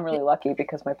again, I'm really lucky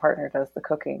because my partner does the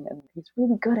cooking and he's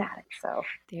really good at it. So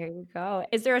there you go.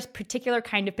 Is there a particular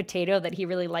kind of potato that he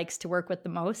really likes to work with the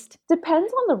most?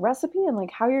 Depends on the recipe and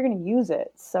like how you're going to use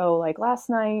it. So like last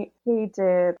night he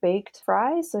did baked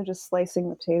fries. So just slicing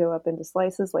the potato up into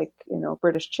slices like,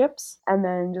 British chips, and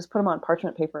then just put them on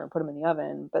parchment paper and put them in the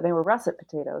oven. But they were russet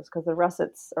potatoes because the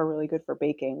russets are really good for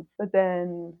baking. But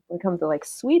then when it comes to like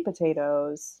sweet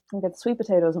potatoes, you get sweet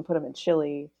potatoes and put them in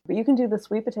chili. But you can do the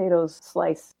sweet potatoes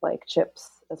sliced like chips chips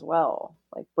as well,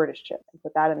 like British chips, and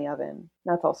put that in the oven.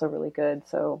 That's also really good.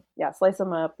 So yeah, slice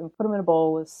them up and put them in a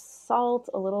bowl with salt,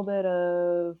 a little bit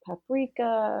of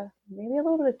paprika, maybe a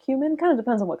little bit of cumin. Kind of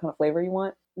depends on what kind of flavor you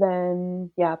want.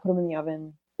 Then yeah, put them in the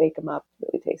oven, bake them up.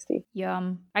 Really tasty.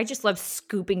 Yum. I just love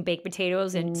scooping baked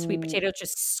potatoes and sweet potatoes,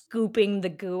 just scooping the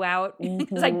goo out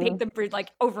because I bake them for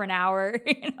like over an hour,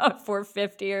 at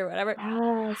 450 or whatever.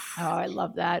 Yes. Oh, I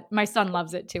love that. My son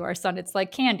loves it too. Our son, it's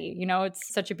like candy,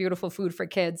 it's such a beautiful food for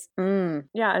kids.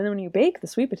 Yeah, and then when you bake the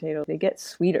sweet potato, they get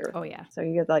sweeter. Oh, yeah. So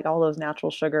you get like all those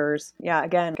natural sugars. Yeah,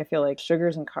 again, I feel like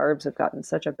sugars and carbs have gotten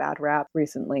such a bad rap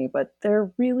recently, but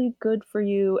they're really good for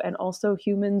you, and also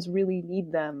humans really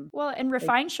need them. Well, and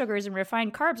refined sugars and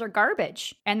refined carbs are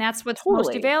garbage, and that's what's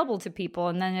most available to people,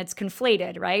 and then it's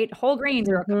conflated, right? Whole grains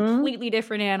are a completely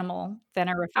different animal than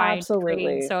a refined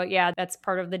grain. So yeah, that's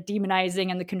part of the demonizing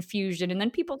and the confusion, and then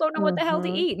people don't know what the hell to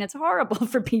eat, and it's horrible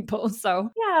for people.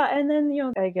 So yeah, and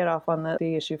then I get off on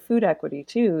the issue of food equity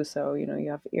too. So you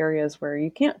have areas where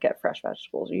you can't get fresh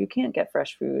vegetables or you can't get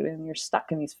fresh food, and you're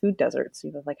stuck in these food deserts.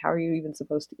 Like how are you even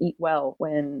supposed to eat well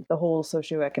when the whole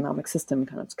socioeconomic system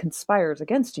kind of conspires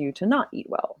against you to not eat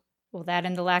well? Well, that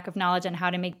and the lack of knowledge on how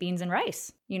to make beans and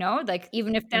rice, like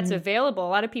even if that's available, a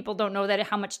lot of people don't know that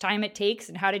how much time it takes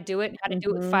and how to do it and how to do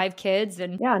it with 5 kids.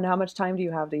 And yeah, and how much time do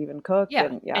you have to even cook?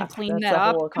 And clean that's that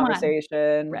up. A whole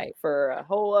conversation for a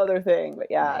whole other thing. But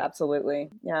yeah, absolutely.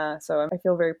 Yeah, so I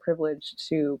feel very privileged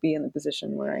to be in the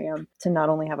position where I am, to not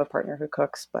only have a partner who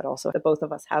cooks, but also that both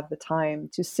of us have the time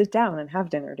to sit down and have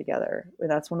dinner together.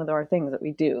 That's one of our things that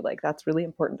we do. Like that's really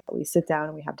important. We sit down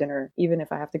and we have dinner, even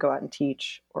if I have to go out and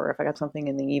teach or if I got something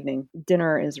in the evening.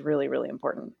 Dinner is really, really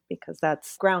important because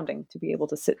that's grounding, to be able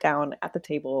to sit down at the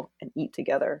table and eat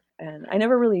together. And I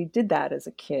never really did that as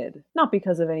a kid, not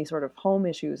because of any sort of home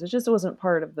issues. It just wasn't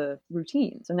part of the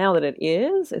routine. So now that it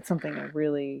is, it's something I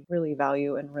really, really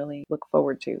value and really look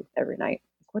forward to every night.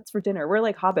 What's for dinner? We're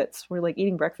like hobbits. We're like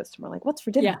eating breakfast and we're like, what's for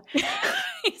dinner? Yeah.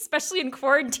 Especially in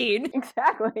quarantine.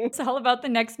 Exactly. It's all about the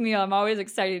next meal. I'm always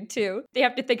excited too. They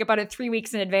have to think about it 3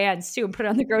 weeks in advance too and put it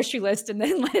on the grocery list and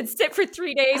then let it sit for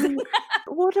 3 days.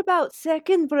 What about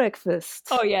second breakfast?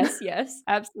 Oh, yes,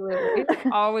 absolutely.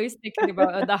 Always thinking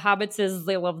about the hobbits,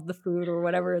 they love the food or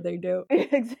whatever they do.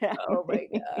 Exactly. Oh my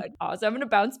God. So I'm going to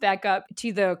bounce back up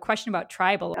to the question about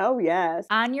tribal. Oh, yes.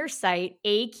 On your site,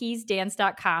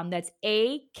 akeysdance.com, that's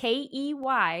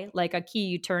AKEY, like a key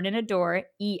you turn in a door,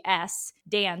 ES,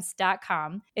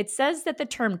 dance.com. It says that the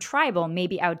term tribal may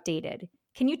be outdated.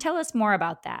 Can you tell us more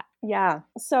about that? Yeah.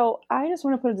 So I just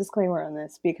want to put a disclaimer on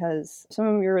this because some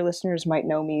of your listeners might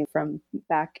know me from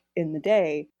back in the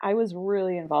day. I was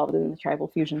really involved in the tribal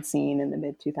fusion scene in the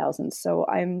mid 2000s. So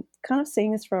I'm kind of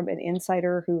saying this from an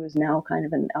insider who is now kind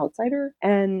of an outsider.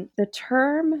 And the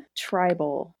term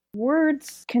tribal,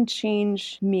 words can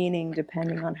change meaning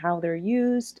depending on how they're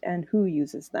used and who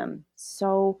uses them.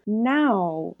 So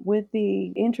now, with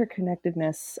the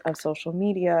interconnectedness of social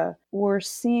media, we're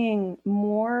seeing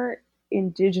more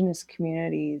Indigenous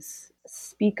communities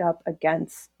speak up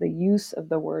against the use of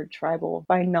the word tribal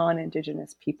by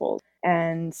non-Indigenous people,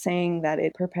 and saying that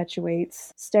it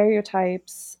perpetuates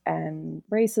stereotypes and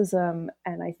racism.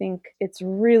 And I think it's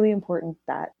really important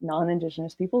that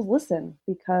non-Indigenous peoples listen,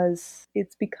 because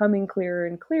it's becoming clearer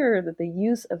and clearer that the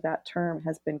use of that term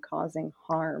has been causing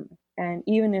harm. And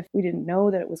even if we didn't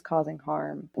know that it was causing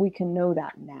harm, we can know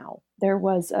that now. There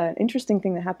was an interesting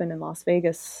thing that happened in Las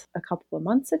Vegas a couple of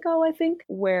months ago, I think,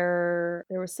 where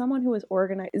there was someone who was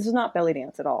organized. This is not belly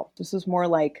dance at all. This was more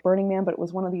like Burning Man, but it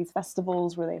was one of these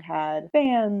festivals where they had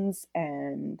bands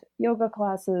and yoga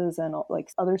classes and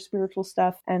like other spiritual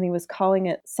stuff. And he was calling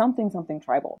it something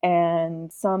tribal.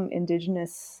 And some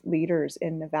Indigenous leaders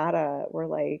in Nevada were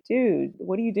like, dude,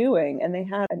 what are you doing? And they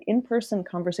had an in-person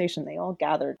conversation. They all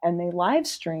gathered and they live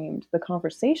streamed the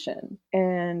conversation.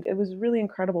 And it was really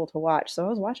incredible to watch. So I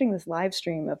was watching this live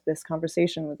stream of this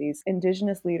conversation with these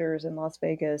Indigenous leaders in Las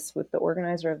Vegas, with the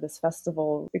organizer of this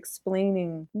festival,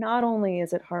 explaining not only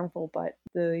is it harmful, but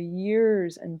the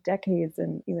years and decades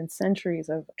and even centuries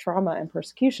of trauma and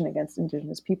persecution against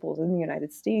Indigenous peoples in the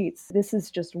United States. This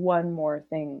is just one more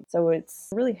thing. So it's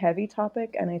a really heavy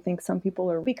topic, and I think some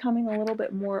people are becoming a little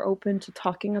bit more open to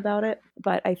talking about it.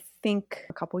 But I think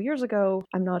a couple years ago,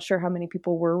 I'm not sure how many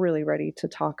people were really ready to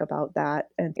talk about that.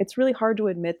 And it's really hard to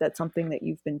admit that something that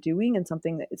you've been doing and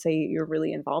something that, say, you're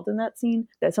really involved in that scene,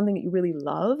 that something that you really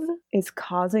love is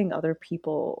causing other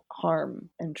people harm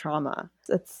and trauma.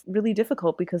 It's really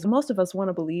difficult because most of us want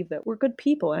to believe that we're good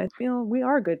people. And, we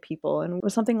are good people. And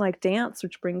with something like dance,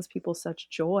 which brings people such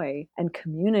joy and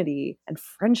community and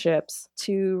friendships,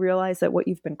 to realize that what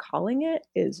you've been calling it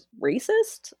is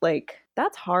racist, like,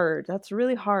 that's hard. That's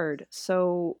really hard.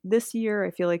 So this year,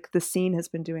 I feel like the scene has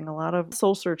been doing a lot of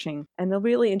soul searching, and it'll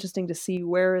be really interesting to see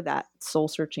where that soul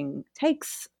searching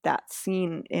takes that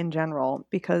scene in general,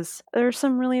 because there's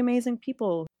some really amazing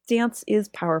people. Dance is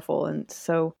powerful. And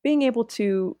so being able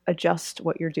to adjust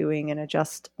what you're doing and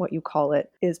adjust what you call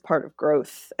it is part of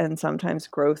growth. And sometimes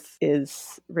growth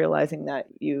is realizing that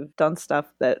you've done stuff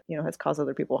that, has caused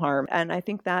other people harm. And I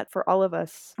think that for all of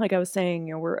us, like I was saying,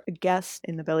 we're a guest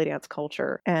in the belly dance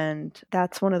culture. And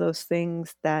that's one of those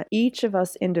things that each of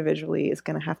us individually is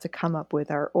going to have to come up with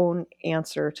our own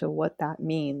answer to what that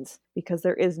means, because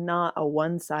there is not a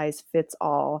one size fits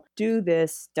all. Do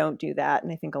this, don't do that.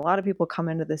 And I think a lot of people come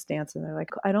into this dance and they're like,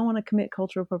 I don't want to commit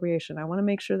cultural appropriation. I want to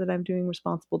make sure that I'm doing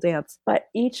responsible dance. But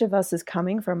each of us is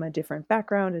coming from a different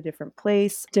background, a different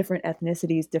place, different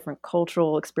ethnicities, different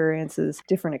cultural experiences,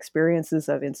 different experiences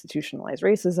of institutionalized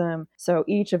racism. So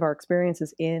each of our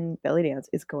experiences in belly dance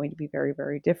is going to be very,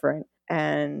 very different.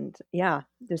 And yeah,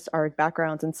 just our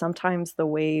backgrounds, and sometimes the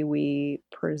way we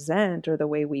present or the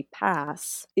way we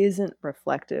pass isn't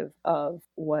reflective of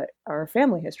what our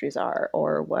family histories are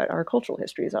or what our cultural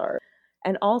histories are.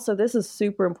 And also, this is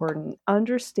super important,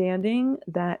 understanding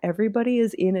that everybody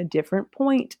is in a different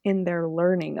point in their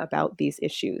learning about these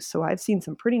issues. So I've seen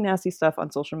some pretty nasty stuff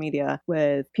on social media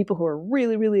with people who are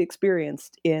really, really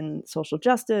experienced in social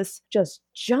justice, just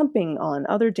jumping on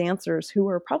other dancers who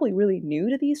are probably really new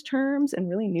to these terms and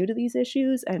really new to these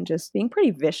issues, and just being pretty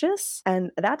vicious.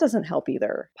 And that doesn't help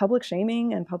either. Public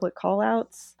shaming and public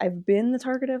call-outs, I've been the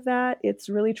target of that. It's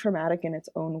really traumatic in its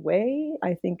own way.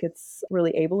 I think it's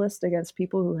really ableist against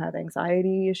people who have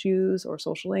anxiety issues or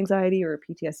social anxiety or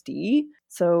PTSD.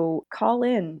 So call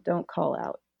in, don't call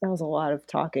out. That was a lot of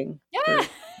talking. Yeah.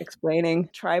 Explaining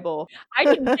tribal. I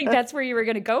didn't think that's where you were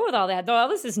going to go with all that. Though all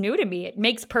this is new to me. It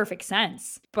makes perfect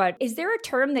sense. But is there a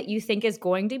term that you think is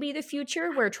going to be the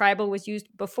future where tribal was used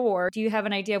before? Do you have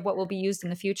an idea of what will be used in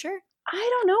the future? I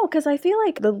don't know, because I feel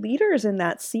like the leaders in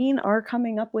that scene are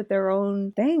coming up with their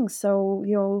own things. So,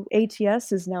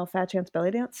 ATS is now Fat Chance Belly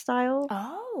Dance style.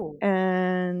 Oh.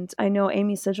 And I know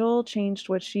Amy Sigil changed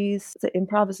what she's the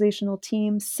improvisational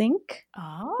team sync,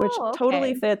 which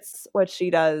totally fits what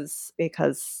she does,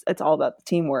 because it's all about the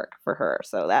teamwork for her.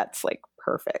 So that's like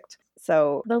perfect.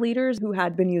 So the leaders who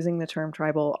had been using the term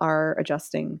tribal are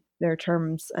adjusting their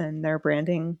terms and their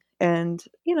branding. And,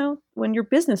 when your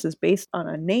business is based on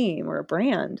a name or a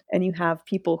brand, and you have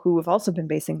people who have also been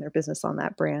basing their business on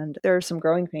that brand, there are some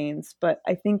growing pains. But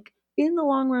I think in the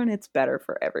long run, it's better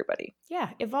for everybody. Yeah,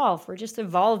 evolve. We're just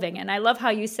evolving. And I love how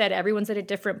you said everyone's at a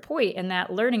different point in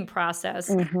that learning process.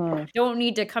 Mm-hmm. Don't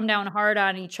need to come down hard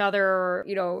on each other,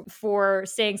 for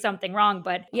saying something wrong.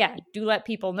 But yeah, do let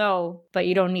people know, but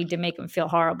you don't need to make them feel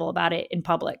horrible about it in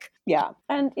public. Yeah.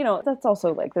 And, that's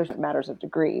also there's matters of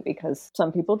degree, because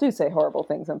some people do say horrible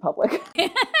things in public.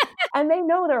 And they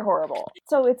know they're horrible.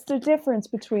 So it's the difference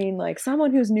between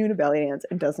someone who's new to belly dance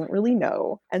and doesn't really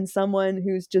know, and someone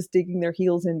who's just digging their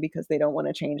heels in because they don't want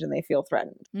to change and they feel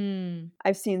threatened.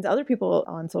 I've seen other people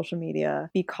on social media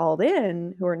be called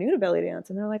in who are new to belly dance,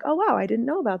 and they're like, oh, wow, I didn't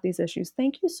know about these issues.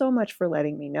 Thank you so much for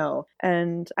letting me know.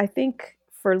 And I think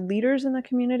for leaders in the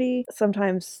community,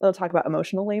 sometimes they'll talk about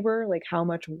emotional labor, like how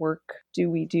much work do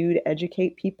we do to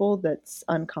educate people that's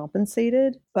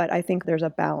uncompensated? But I think there's a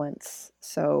balance.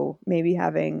 So maybe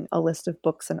having a list of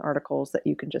books and articles that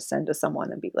you can just send to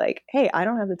someone and be like, hey, I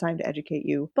don't have the time to educate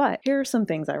you, but here are some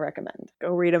things I recommend.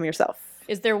 Go read them yourself.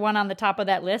 Is there one on the top of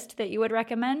that list that you would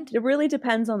recommend? It really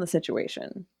depends on the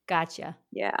situation. Gotcha.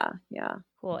 Yeah.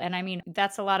 Cool. And I mean,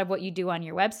 that's a lot of what you do on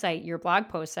your website. Your blog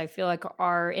posts, I feel like,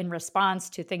 are in response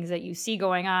to things that you see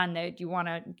going on, that you want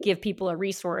to give people a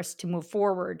resource to move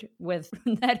forward with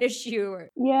that issue.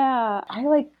 Yeah, I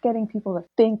like getting people to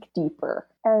think deeper.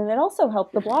 And it also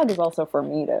helps. The blog is also for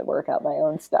me to work out my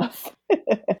own stuff.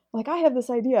 I have this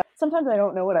idea. Sometimes I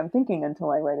don't know what I'm thinking until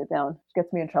I write it down. It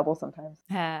gets me in trouble sometimes.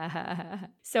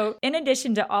 So in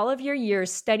addition to all of your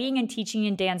years studying and teaching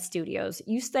in dance studios,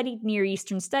 you studied Near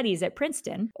Eastern Studies at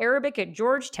Princeton, Arabic at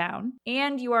Georgetown,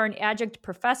 and you are an adjunct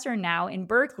professor now in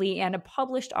Berkeley and a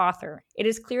published author. It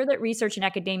is clear that research and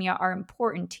academia are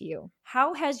important to you.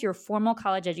 How has your formal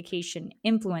college education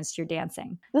influenced your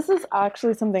dancing? This is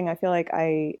actually something I feel like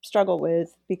I struggle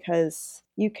with, because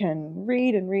You can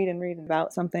read and read and read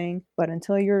about something, but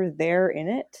until you're there in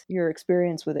it, your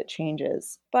experience with it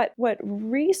changes. But what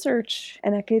research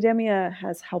and academia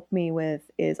has helped me with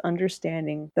is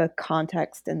understanding the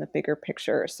context and the bigger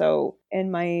picture. So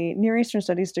in my Near Eastern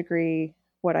Studies degree,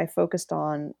 what I focused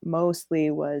on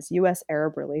mostly was US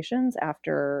Arab relations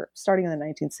after starting in the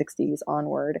 1960s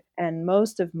onward. And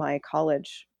most of my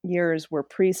college years were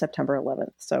pre September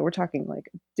 11th. So we're talking like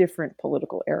different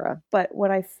political era. But what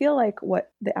I feel like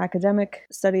what the academic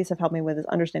studies have helped me with is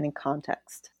understanding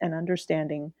context and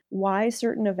understanding why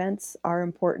certain events are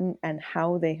important and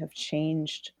how they have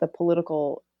changed the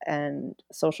political and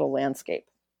social landscape.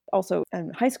 Also,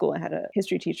 in high school, I had a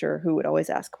history teacher who would always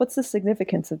ask, what's the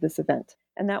significance of this event?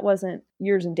 And that wasn't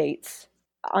years and dates.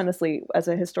 Honestly, as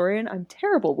a historian, I'm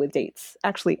terrible with dates,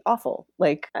 actually awful.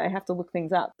 Like, I have to look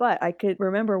things up, but I could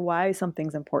remember why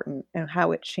something's important and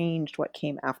how it changed what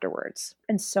came afterwards.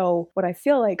 And so what I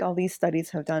feel like all these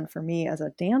studies have done for me as a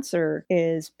dancer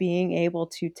is being able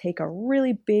to take a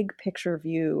really big picture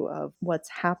view of what's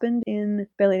happened in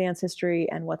belly dance history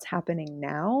and what's happening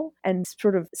now, and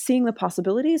sort of seeing the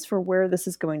possibilities for where this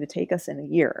is going to take us in a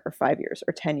year or 5 years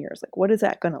or 10 years. Like, what is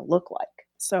that going to look like?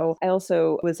 So I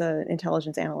also was an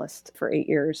intelligence analyst for 8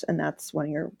 years, and that's one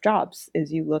of your jobs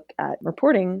is you look at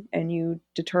reporting and you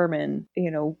determine,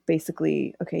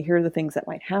 basically, okay, here are the things that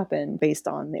might happen based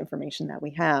on the information that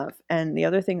we have. And the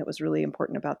other thing that was really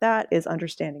important about that is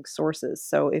understanding sources.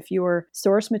 So if your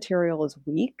source material is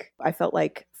weak, I felt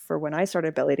like for when I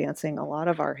started belly dancing, a lot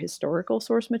of our historical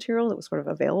source material that was sort of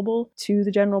available to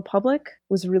the general public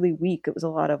was really weak. It was a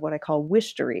lot of what I call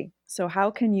wishtory. So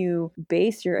how can you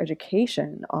base your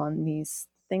education on these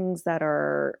things that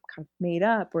are kind of made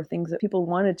up or things that people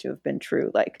wanted to have been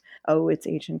true, like, oh, it's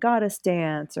ancient goddess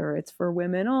dance or it's for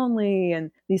women only,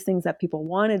 and these things that people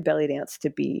wanted belly dance to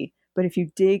be. But if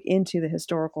you dig into the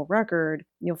historical record,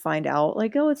 you'll find out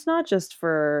like, oh, it's not just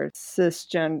for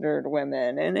cisgendered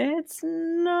women, and it's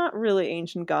not really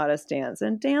ancient goddess dance,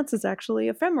 and dance is actually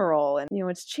ephemeral, and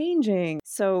it's changing.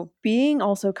 So being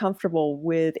also comfortable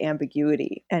with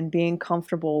ambiguity and being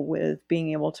comfortable with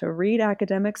being able to read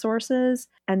academic sources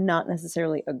and not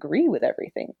necessarily agree with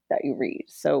everything that you read.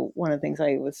 So one of the things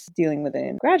I was dealing with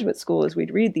in graduate school is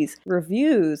we'd read these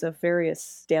reviews of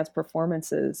various dance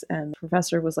performances, and the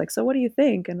professor was like, so what do you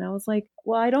think? And I was like,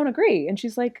 well, I don't agree. And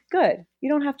she's like, good. You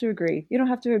don't have to agree. You don't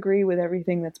have to agree with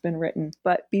everything that's been written,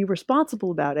 but be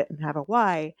responsible about it and have a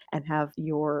why, and have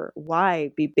your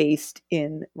why be based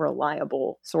in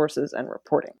reliable sources and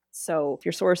reporting. So if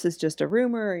your source is just a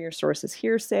rumor or your source is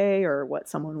hearsay or what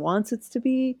someone wants it to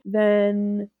be,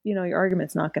 then, your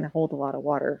argument's not going to hold a lot of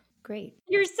water. Great.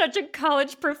 You're such a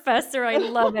college professor. I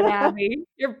love it, Abby.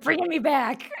 You're bringing me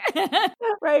back.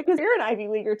 Right, because you're an Ivy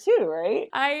Leaguer too, right?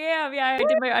 I am. Yeah, I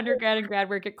did my undergrad and grad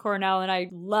work at Cornell, and I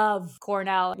love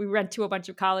Cornell. We went to a bunch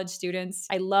of college students.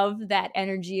 I love that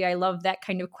energy. I love that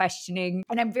kind of questioning.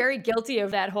 And I'm very guilty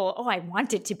of that whole, I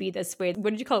want it to be this way.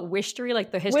 What did you call it? Wishtory?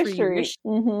 Like the history you wish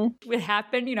would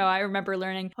happen. I remember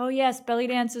learning, oh yes, belly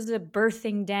dance is a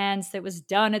birthing dance that was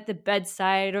done at the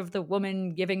bedside of the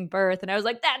woman giving birth. And I was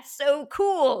like, that's so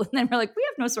cool. And then we're like, we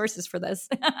have no sources for this.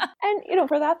 And,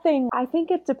 for that thing, I think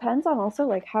it depends on also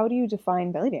like, how do you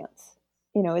define belly dance?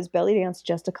 Is belly dance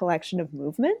just a collection of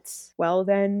movements? Well,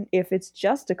 then if it's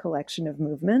just a collection of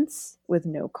movements with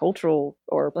no cultural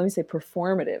or let me say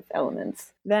performative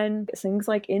elements, then things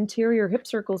like interior hip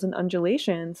circles and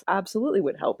undulations absolutely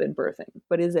would help in birthing.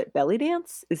 But is it belly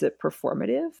dance? Is it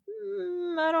performative?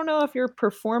 I don't know if you're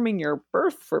performing your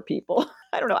birth for people.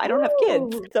 I don't know. I don't have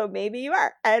kids, so maybe you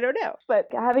are. I don't know. But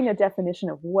having a definition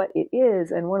of what it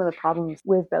is, and one of the problems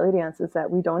with belly dance is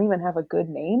that we don't even have a good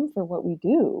name for what we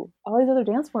do. All these other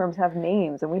dance forms have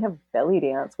names, and we have belly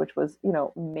dance, which was,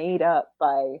 made up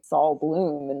by Saul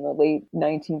Bloom in the late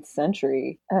 19th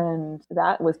century. And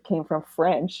that came from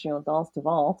French, danse de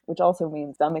ventre, which also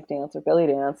means stomach dance or belly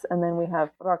dance. And then we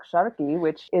have raqs sharqi,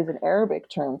 which is an Arabic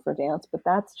term for dance, but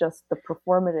that's just the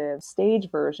performative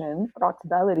stage version. Raqs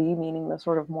baladi, meaning the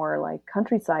sort of more like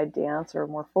countryside dance or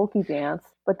more folky dance.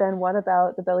 But then what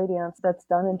about the belly dance that's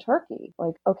done in Turkey?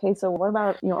 Like, okay, so what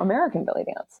about, American belly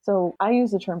dance? So I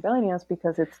use the term belly dance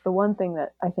because it's the one thing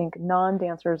that I think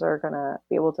non-dancers are going to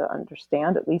be able to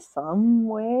understand at least some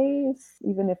ways,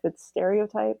 even if it's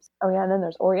stereotypes. Oh yeah, and then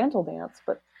there's Oriental dance.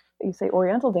 But you say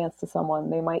Oriental dance to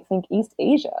someone, they might think East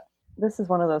Asia. This is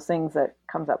one of those things that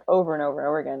comes up over and over and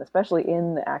over again, especially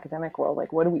in the academic world.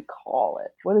 Like, what do we call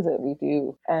it? What is it we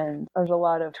do? And there's a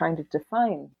lot of trying to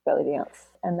define belly dance.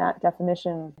 And that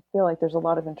definition, I feel like there's a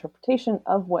lot of interpretation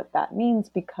of what that means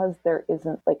because there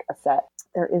isn't like a set.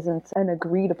 There isn't an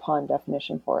agreed upon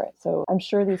definition for it. So I'm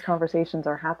sure these conversations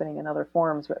are happening in other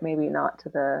forms, but maybe not to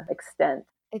the extent.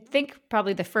 I think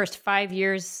probably the first 5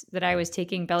 years that I was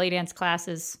taking belly dance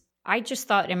classes, I just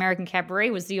thought American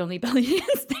Cabaret was the only belly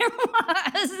dance there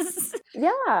was.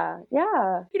 Yeah.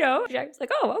 You know, I was like,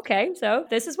 oh, okay, so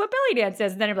this is what belly dance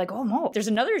is. And then I'm like, oh, no, there's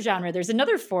another genre, there's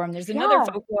another form, there's another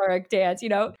folkloric dance, you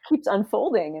know? It keeps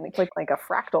unfolding and it's like a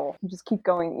fractal. You just keep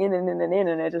going in and in and in,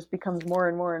 and it just becomes more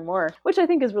and more and more, which I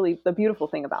think is really the beautiful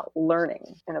thing about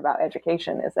learning and about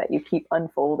education is that you keep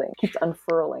unfolding, keeps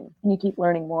unfurling, and you keep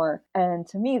learning more. And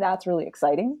to me, that's really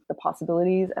exciting, the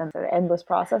possibilities and the endless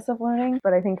process of learning.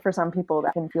 But I think for some people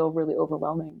that can feel really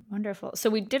overwhelming. Wonderful. So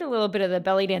we did a little bit of the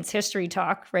belly dance history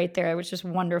talk right there, which is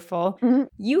wonderful. Mm-hmm.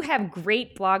 You have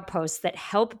great blog posts that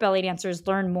help belly dancers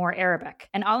learn more Arabic,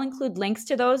 and I'll include links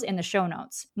to those in the show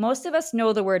notes. Most of us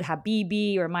know the word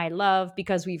habibi or my love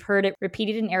because we've heard it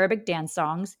repeated in Arabic dance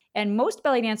songs, and most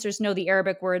belly dancers know the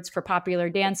Arabic words for popular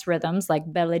dance rhythms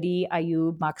like beledi,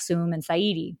 ayub, maksum, and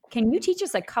saidi. Can you teach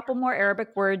us a couple more Arabic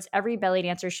words every belly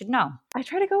dancer should know? I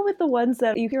try to go with the ones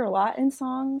that you hear a lot in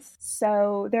songs.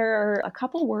 So there are a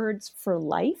couple words for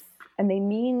life, and they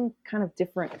mean kind of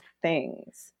different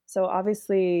things. So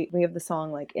obviously we have the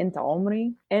song like Enta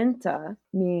Omri. Enta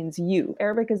means you.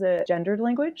 Arabic is a gendered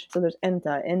language. So there's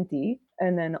Enta, Enti.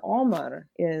 And then Omar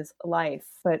is life,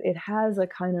 but it has a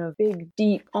kind of big,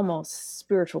 deep, almost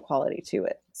spiritual quality to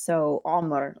it. So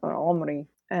Omar or Omri.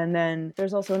 And then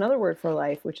there's also another word for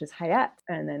life, which is hayat.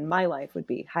 And then my life would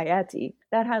be hayati.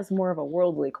 That has more of a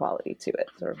worldly quality to it,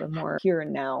 sort of a more here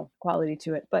and now quality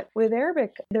to it. But with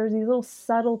Arabic, there's these little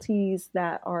subtleties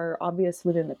that are obvious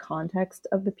within the context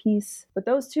of the piece. But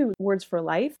those two words for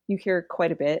life, you hear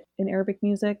quite a bit in Arabic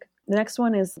music. The next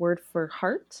one is word for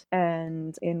heart,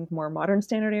 and in more modern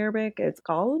standard Arabic, it's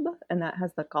qalb, and that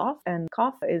has the qaf, and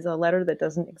qaf is a letter that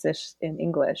doesn't exist in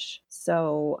English.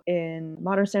 So in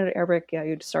modern standard Arabic, yeah,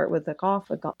 you'd start with the qaf,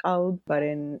 a qalb, but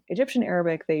in Egyptian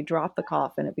Arabic, they drop the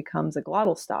qaf and it becomes a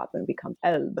glottal stop and it becomes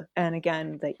elb. And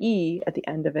again, the e at the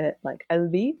end of it, like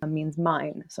elbi, means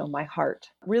mine, so my heart.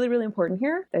 Really, really important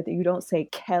here that you don't say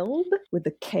kelb with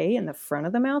the K in the front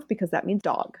of the mouth because that means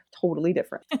dog. Totally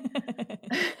different.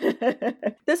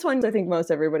 This one, I think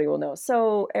most everybody will know.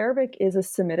 So Arabic is a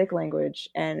Semitic language,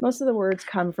 and most of the words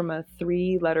come from a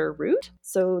 3-letter root.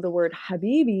 So the word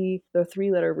habibi, the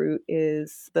 3-letter root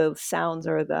is, the sounds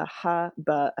are the ha,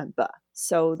 ba, and ba.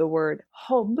 So the word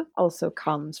hub also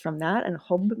comes from that, and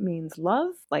hub means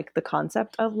love, like the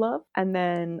concept of love. And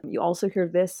then you also hear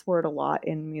this word a lot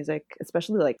in music,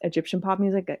 especially like Egyptian pop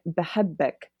music,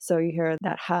 behebbek. So you hear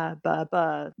that ha, ba,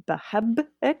 ba,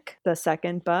 behebbek. The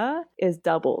second ba is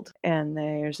doubled, and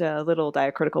there's a little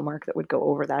diacritical mark that would go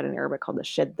over that in Arabic called the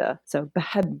shidda. So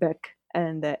behebbek.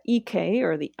 And the ek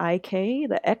or the ik,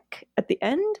 the ek at the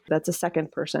end, that's a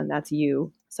second person, that's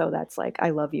you. So that's like,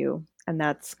 I love you. And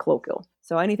that's colloquial.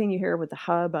 So anything you hear with the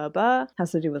ha, ba, ba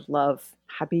has to do with love.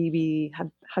 Habibi,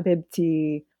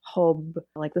 habibti, hub.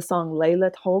 Like the song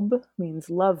Laylat Hub means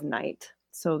love night.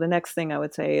 So the next thing I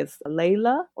would say is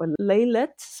Layla or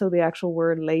Laylet. So the actual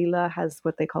word Layla has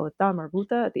what they call a ta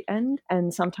marbuta at the end.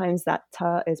 And sometimes that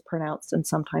ta is pronounced and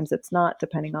sometimes it's not,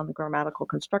 depending on the grammatical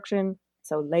construction.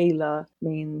 So Layla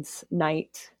means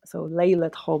night. So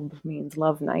Laylat Hub means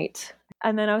love night.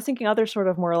 And then I was thinking other sort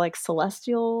of more like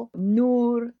celestial.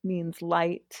 Nur means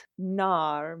light.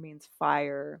 Nar means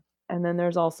fire. And then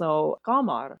there's also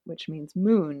Qamar, which means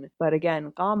moon. But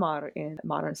again, Qamar in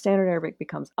modern standard Arabic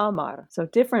becomes Amar. So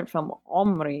different from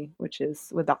Omri, which is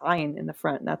with the Ain in the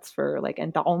front. That's for like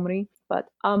Enta Omri. But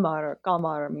Amar or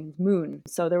Qamar means moon.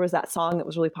 So there was that song that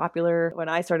was really popular when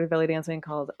I started belly dancing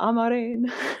called Amarain,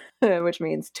 which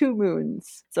means 2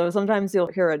 moons. So sometimes you'll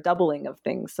hear a doubling of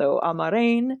things. So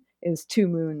Amarain is 2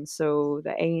 moons. So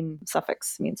the Ain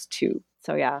suffix means 2.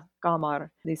 So yeah,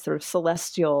 Qamar, these sort of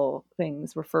celestial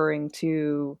things referring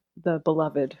to the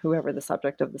beloved, whoever the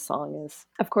subject of the song is.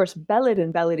 Of course, beled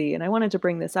and beledy, and I wanted to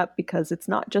bring this up because it's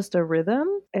not just a rhythm.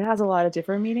 It has a lot of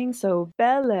different meanings. So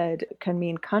beled can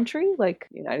mean country, like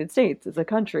the United States is a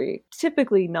country.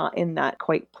 Typically not in that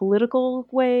quite political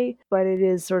way, but it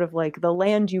is sort of like the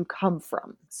land you come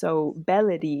from. So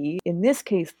beledi, in this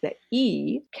case, the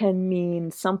E can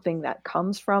mean something that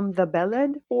comes from the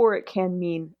beled, or it can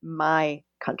mean my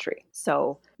country.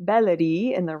 So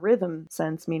beledi in the rhythm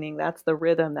sense, meaning that's the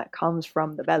rhythm that comes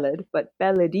from the beled, but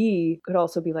beledi could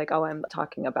also be like, oh, I'm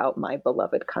talking about my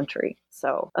beloved country.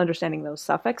 So understanding those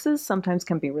suffixes sometimes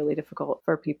can be really difficult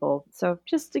for people. So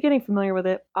just getting familiar with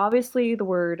it. Obviously, the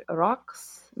word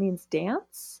raqs means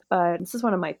dance, but this is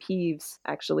one of my peeves,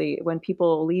 actually, when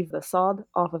people leave the sod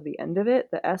off of the end of it,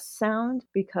 the S sound,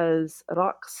 because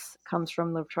raqs comes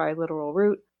from the triliteral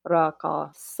root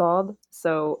raqa sod.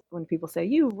 So when people say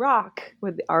you rock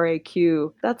with the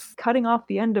RAQ, that's cutting off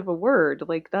the end of a word.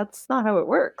 Like, that's not how it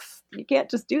works. You can't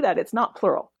just do that. It's not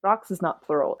plural. Raqs is not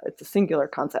plural. It's a singular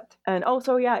concept. And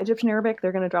also, yeah, Egyptian Arabic,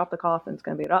 they're going to drop the cough and it's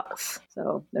going to be raqs.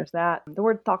 So there's that. The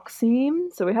word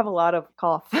taqsim. So we have a lot of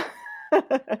cough.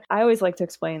 I always like to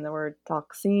explain the word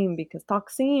taqsim because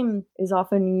taqsim is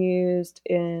often used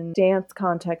in dance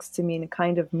context to mean a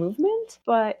kind of movement,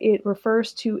 but it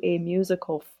refers to a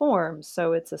musical form.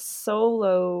 So it's a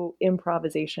solo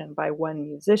improvisation by one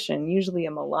musician, usually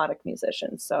a melodic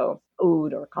musician, so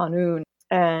oud or qanun.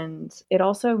 And it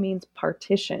also means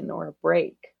partition or a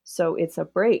break. So it's a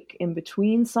break in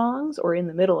between songs or in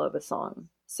the middle of a song.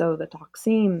 So the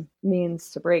taqsim means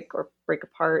to break or break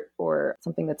apart or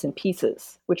something that's in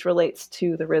pieces, which relates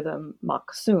to the rhythm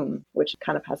maqsum, which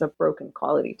kind of has a broken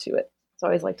quality to it. So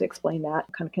I always like to explain that,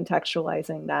 kind of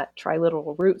contextualizing that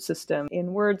triliteral root system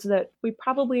in words that we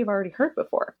probably have already heard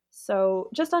before. So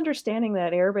just understanding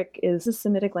that Arabic is a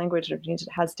Semitic language, which means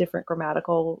it has different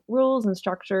grammatical rules and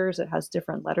structures. It has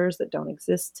different letters that don't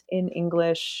exist in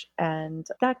English. And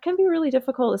that can be really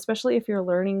difficult, especially if you're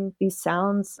learning these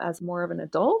sounds as more of an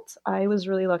adult. I was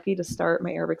really lucky to start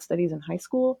my Arabic studies in high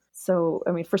school. So,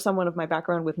 I mean, for someone of my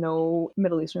background with no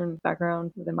Middle Eastern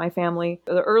background within my family,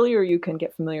 the earlier you can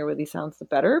get familiar with these sounds, the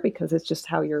better, because it's just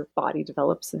how your body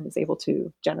develops and is able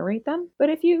to generate them. But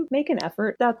if you make an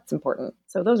effort, that's important.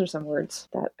 So those are some words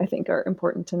that I think are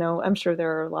important to know. I'm sure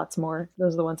there are lots more.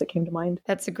 Those are the ones that came to mind.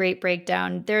 That's a great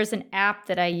breakdown. There's an app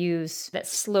that I use that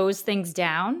slows things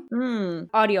down,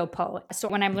 AudioPo. So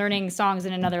when I'm learning songs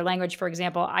in another language, for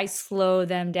example, I slow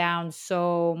them down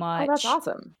so much. Oh, that's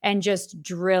awesome. And just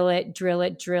drill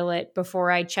it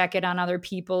before I check it on other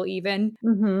people even.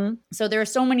 Mm-hmm. So there are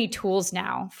so many tools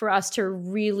now for us to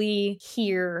really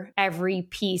hear every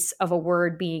piece of a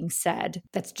word being said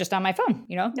that's just on my phone,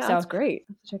 you know? Yeah, so that's great.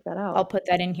 Check that out. I'll put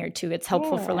that in here too. It's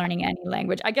helpful for learning any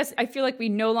language. I guess I feel like we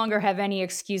no longer have any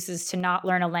excuses to not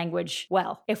learn a language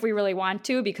well, if we really want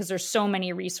to, because there's so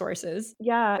many resources.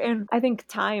 Yeah, and I think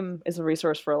time is a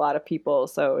resource for a lot of people.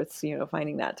 So it's,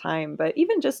 finding that time. But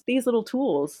even just these little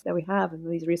tools that we have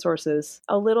and these resources,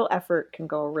 a little effort can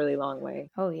go a really long way.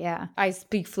 Oh, yeah. I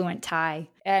speak fluent Thai.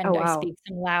 And I speak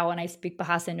some Lao and I speak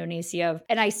Bahasa Indonesia.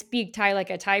 And I speak Thai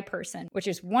like a Thai person, which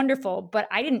is wonderful. But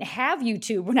I didn't have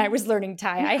YouTube when I was learning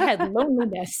Thai. I had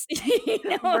loneliness. You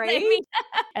know what I mean?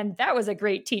 And that was a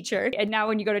great teacher. And now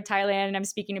when you go to Thailand and I'm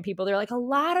speaking to people, they're like, a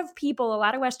lot of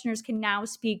Westerners can now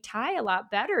speak Thai a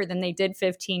lot better than they did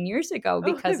 15 years ago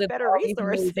because of better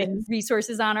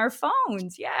resources on our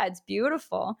phones. Yeah, it's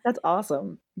beautiful. That's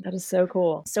awesome. That is so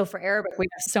cool. So for Arabic, we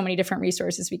have so many different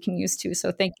resources we can use too.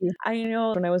 So thank you. I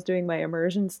know when I was doing my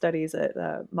immersion studies at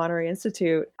Monterey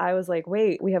Institute, I was like,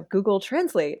 wait, we have Google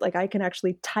Translate. Like I can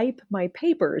actually type my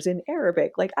papers in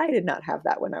Arabic. Like I did not have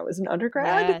that when I was an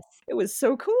undergrad. Yes. It was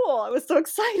so cool. I was so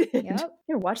excited. Yep.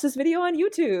 Here, watch this video on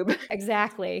YouTube.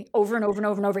 Exactly. Over and over and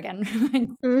over and over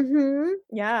again. Mm-hmm.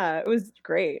 Yeah, it was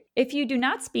great. If you do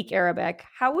not speak Arabic,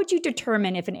 how would you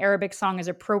determine if an Arabic song is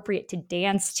appropriate to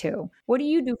dance to? What do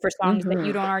you do for songs that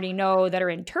you don't already know that are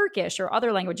in Turkish or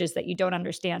other languages that you don't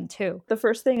understand too? The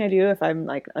first thing I do if I'm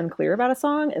like unclear about a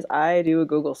song is I do a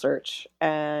Google search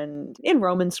and in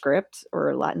Roman script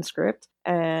or Latin script,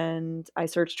 and I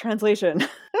search translation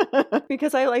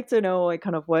because I like to know like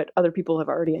kind of what other people have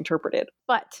already interpreted.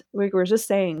 But like we were just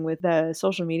saying, with the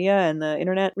social media and the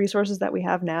internet resources that we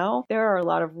have now, there are a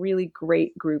lot of really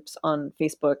great groups on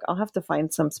Facebook. I'll have to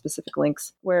find some specific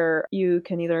links where you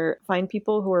can either find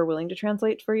people who are willing to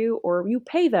translate for you or you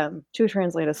pay them to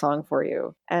translate a song for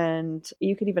you. And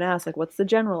you could even ask like, what's the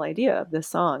general idea of this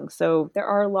song? So there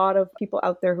are a lot of people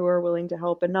out there who are willing to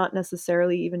help and not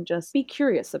necessarily even just be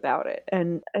curious about it.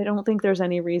 And I don't think there's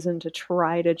any reason to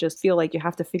try to just feel like you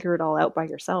have to figure it all out by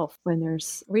yourself when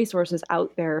there's resources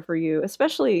out there for you,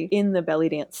 especially in the belly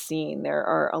dance scene. There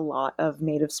are a lot of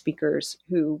native speakers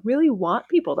who really want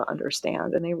people to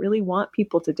understand and they really want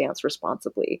people to dance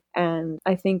responsibly. And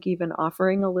I think even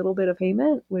offering a little bit of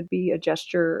payment would be a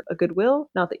gesture of goodwill.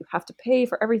 Not that you have to pay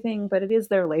for everything, but it is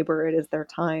their labor, it is their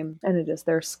time, and it is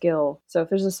their skill. So if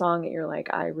there's a song that you're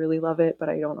like, I really love it, but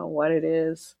I don't know what it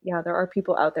is, yeah, there are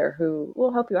people out there who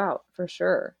will help you out for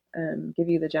sure. and give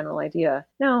you the general idea.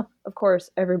 Now, of course,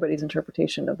 everybody's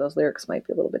interpretation of those lyrics might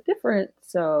be a little bit different,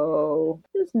 so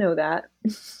just know that.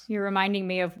 You're reminding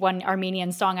me of one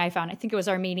Armenian song I found. I think it was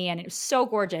Armenian. It was so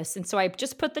gorgeous. And so I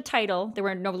just put the title. There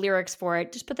were no lyrics for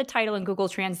it. Just put the title in Google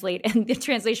Translate. And the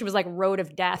translation was like Road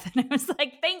of Death. And I was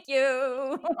like, thank you.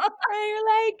 And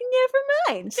you're like,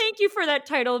 never mind. Thank you for that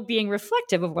title being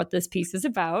reflective of what this piece is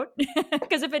about.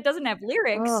 Because if it doesn't have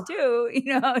lyrics too,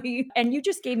 and you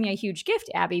just gave me a huge gift,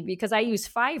 Abby, because I use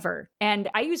Fiverr. And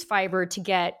I use Fiverr to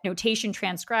get notation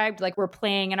transcribed. Like we're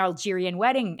playing an Algerian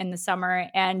wedding in the summer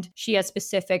and she has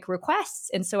specific requests.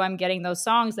 And so I'm getting those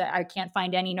songs that I can't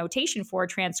find any notation for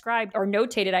transcribed or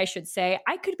notated, I should say.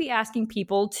 I could be asking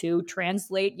people to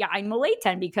translate Yain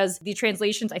Malayten because the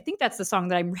translations, I think that's the song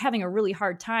that I'm having a really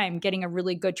hard time getting a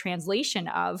really good translation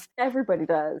of. Everybody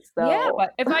does, though. Yeah,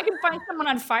 but if I can find someone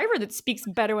on Fiverr that speaks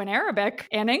Bedouin Arabic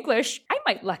and English, I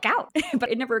might luck out.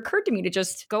 But it never occurred to me to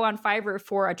just go on Fiverr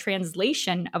for a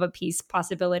translation of a piece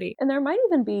possibility. And there might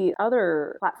even be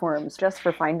other platforms just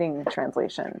for finding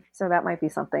translation. So that might be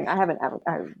something. I've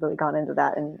really gone into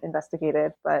that and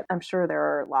investigated, but I'm sure there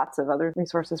are lots of other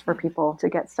resources for people to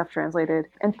get stuff translated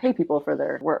and pay people for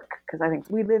their work. Because I think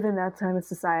we live in that time of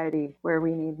society where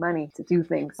we need money to do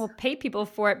things. Well, pay people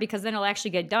for it because then it'll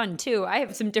actually get done too. I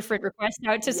have some different requests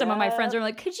out to some of my friends. I'm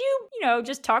like, could you,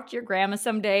 just talk to your grandma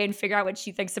someday and figure out what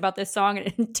she thinks about this song?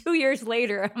 And 2 years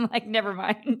later, I'm like, never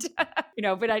mind.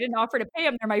 But I didn't offer to pay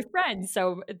them. They're my friends.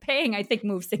 So paying, I think,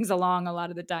 moves things along a lot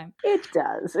of the time. It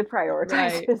does. It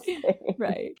prioritizes things.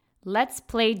 Right. Let's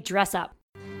play dress up.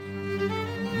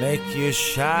 Make you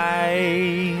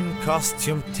shine,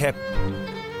 costume tip.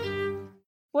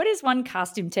 What is one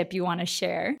costume tip you want to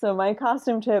share? So my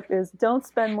costume tip is don't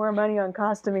spend more money on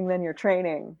costuming than your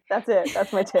training. That's it.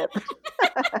 That's my tip.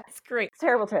 That's great. It's a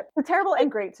terrible tip. It's a terrible and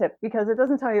great tip because it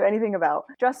doesn't tell you anything about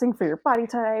dressing for your body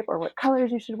type or what colors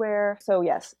you should wear. So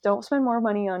yes, don't spend more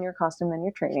money on your costume than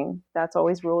your training. That's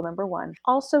always rule number one.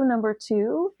 Also, number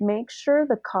two, make sure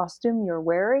the costume you're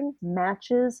wearing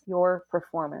matches your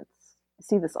performance.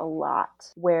 See this a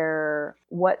lot where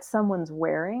what someone's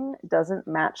wearing doesn't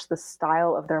match the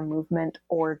style of their movement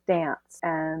or dance.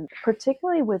 And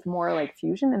particularly with more like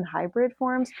fusion and hybrid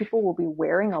forms, people will be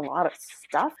wearing a lot of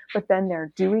stuff, but then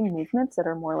they're doing movements that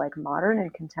are more like modern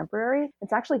and contemporary.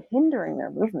 It's actually hindering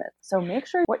their movement. So make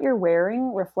sure what you're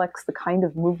wearing reflects the kind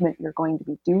of movement you're going to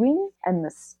be doing and the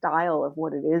style of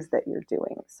what it is that you're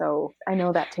doing. So I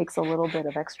know that takes a little bit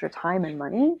of extra time and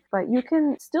money, but you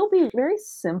can still be very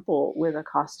simple with a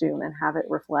costume and have it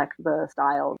reflect the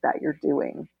style that you're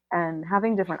doing and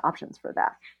having different options for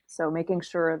that. So making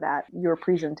sure that your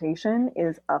presentation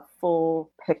is a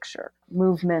full picture.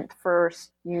 Movement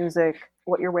first, music,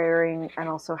 what you're wearing, and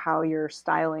also how you're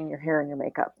styling your hair and your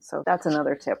makeup. So that's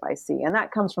another tip I see. And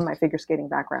that comes from my figure skating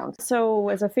background. So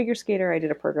as a figure skater, I did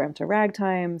a program to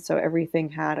ragtime. So everything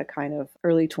had a kind of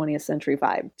early 20th century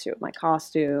vibe to it. My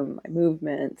costume, my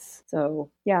movements.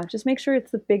 So yeah, just make sure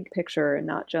it's the big picture and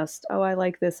not just, oh, I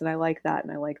like this and I like that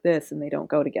and I like this, and they don't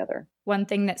go together. One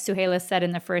thing that Suhaila said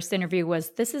in the first interview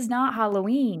was, this is not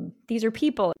Halloween. These are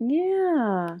people.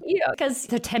 Yeah. Because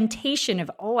the temptation of,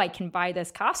 I can buy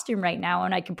this costume right now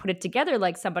and I can put it together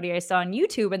like somebody I saw on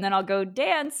YouTube and then I'll go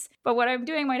dance. But what I'm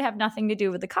doing might have nothing to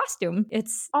do with the costume.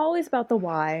 It's always about the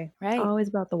why. Right. Always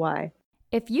about the why.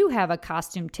 If you have a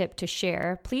costume tip to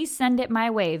share, please send it my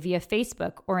way via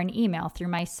Facebook or an email through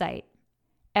my site.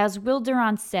 As Will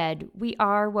Durant said, we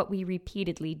are what we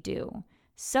repeatedly do.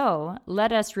 So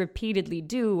let us repeatedly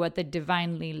do what the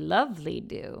divinely lovely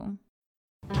do.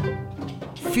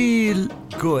 Feel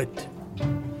good.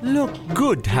 Look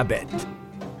good habit.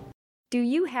 Do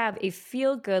you have a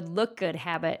feel good, look good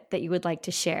habit that you would like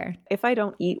to share? If I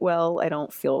don't eat well, I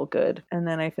don't feel good. And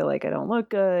then I feel like I don't look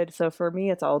good. So for me,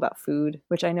 it's all about food,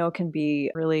 which I know can be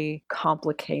a really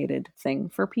complicated thing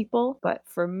for people. But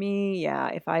for me, yeah,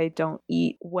 if I don't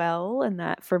eat well, and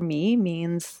that for me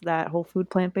means that whole food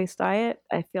plant-based diet,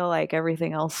 I feel like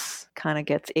everything else kind of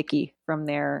gets icky from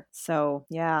there. So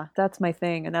yeah, that's my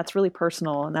thing. And that's really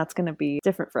personal. And that's going to be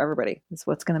different for everybody. It's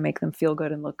what's going to make them feel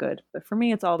good and look good. But for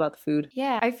me, it's all about the food.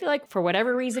 Yeah, I feel like for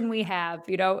whatever reason we have,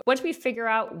 once we figure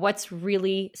out what's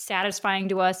really satisfying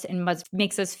to us and what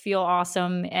makes us feel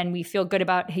awesome and we feel good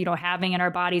about, having in our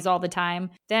bodies all the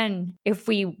time, then if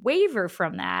we waver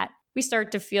from that, we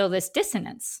start to feel this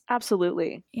dissonance.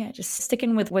 Absolutely. Yeah, just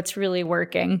sticking with what's really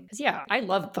working. Because yeah, I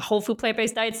love the whole food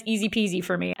plant-based diet. It's easy peasy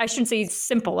for me. I shouldn't say it's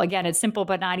simple. Again, it's simple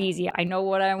but not easy. I know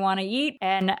what I want to eat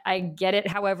and I get it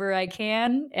however I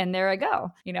can, and there I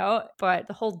go, But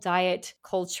the whole diet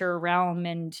culture realm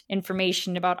and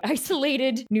information about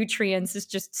isolated nutrients is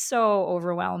just so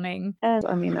overwhelming. And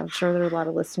I mean, I'm sure there are a lot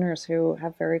of listeners who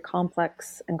have very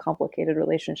complex and complicated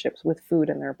relationships with food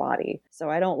in their body. So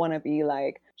I don't want to be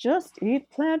like, just eat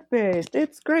plant-based.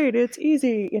 It's great. It's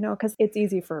easy, because it's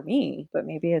easy for me, but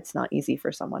maybe it's not easy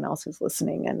for someone else who's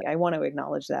listening. And I want to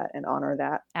acknowledge that and honor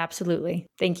that. Absolutely.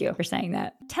 Thank you for saying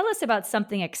that. Tell us about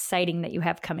something exciting that you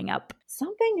have coming up.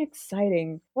 Something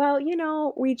exciting. Well,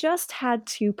 we just had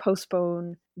to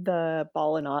postpone the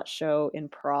Ball and Knot show in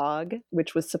Prague,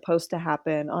 which was supposed to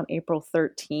happen on April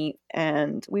 13th.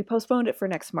 And we postponed it for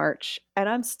next March. And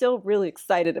I'm still really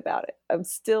excited about it. I'm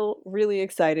still really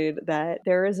excited that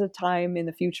there is a time in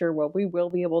the future where we will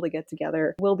be able to get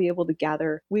together, we'll be able to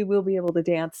gather, we will be able to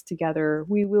dance together,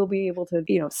 we will be able to,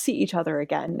 see each other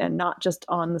again and not just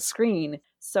on the screen.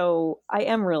 So I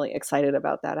am really excited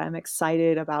about that. I'm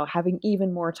excited about having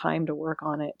even more time to work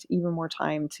on it, even more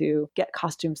time to get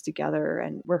costumes together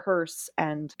and rehearse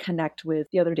and connect with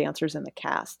the other dancers in the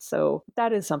cast. So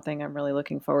that is something I'm really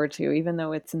looking forward to, even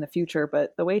though it's in the future.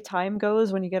 But the way time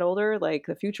goes when you get older, like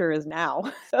the future is now.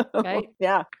 Right?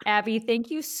 Yeah. Abby,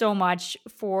 thank you so much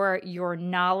for your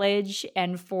knowledge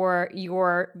and for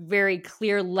your very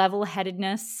clear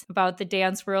level-headedness about the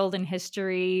dance world and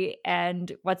history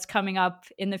and what's coming up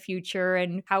in the future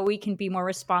and how we can be more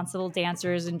responsible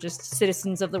dancers and just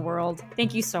citizens of the world.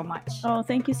 Thank you so much. Oh,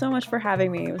 thank you so much for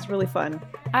having me. It was really fun.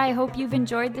 I hope you've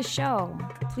enjoyed the show.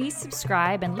 Please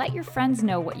subscribe and let your friends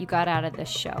know what you got out of this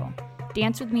show.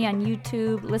 Dance with me on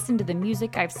YouTube, listen to the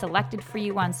music I've selected for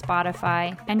you on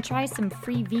Spotify, and try some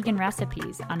free vegan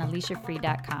recipes on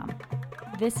AliciaFree.com.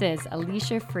 This is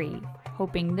Alicia Free,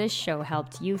 hoping this show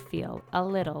helped you feel a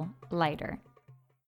little lighter.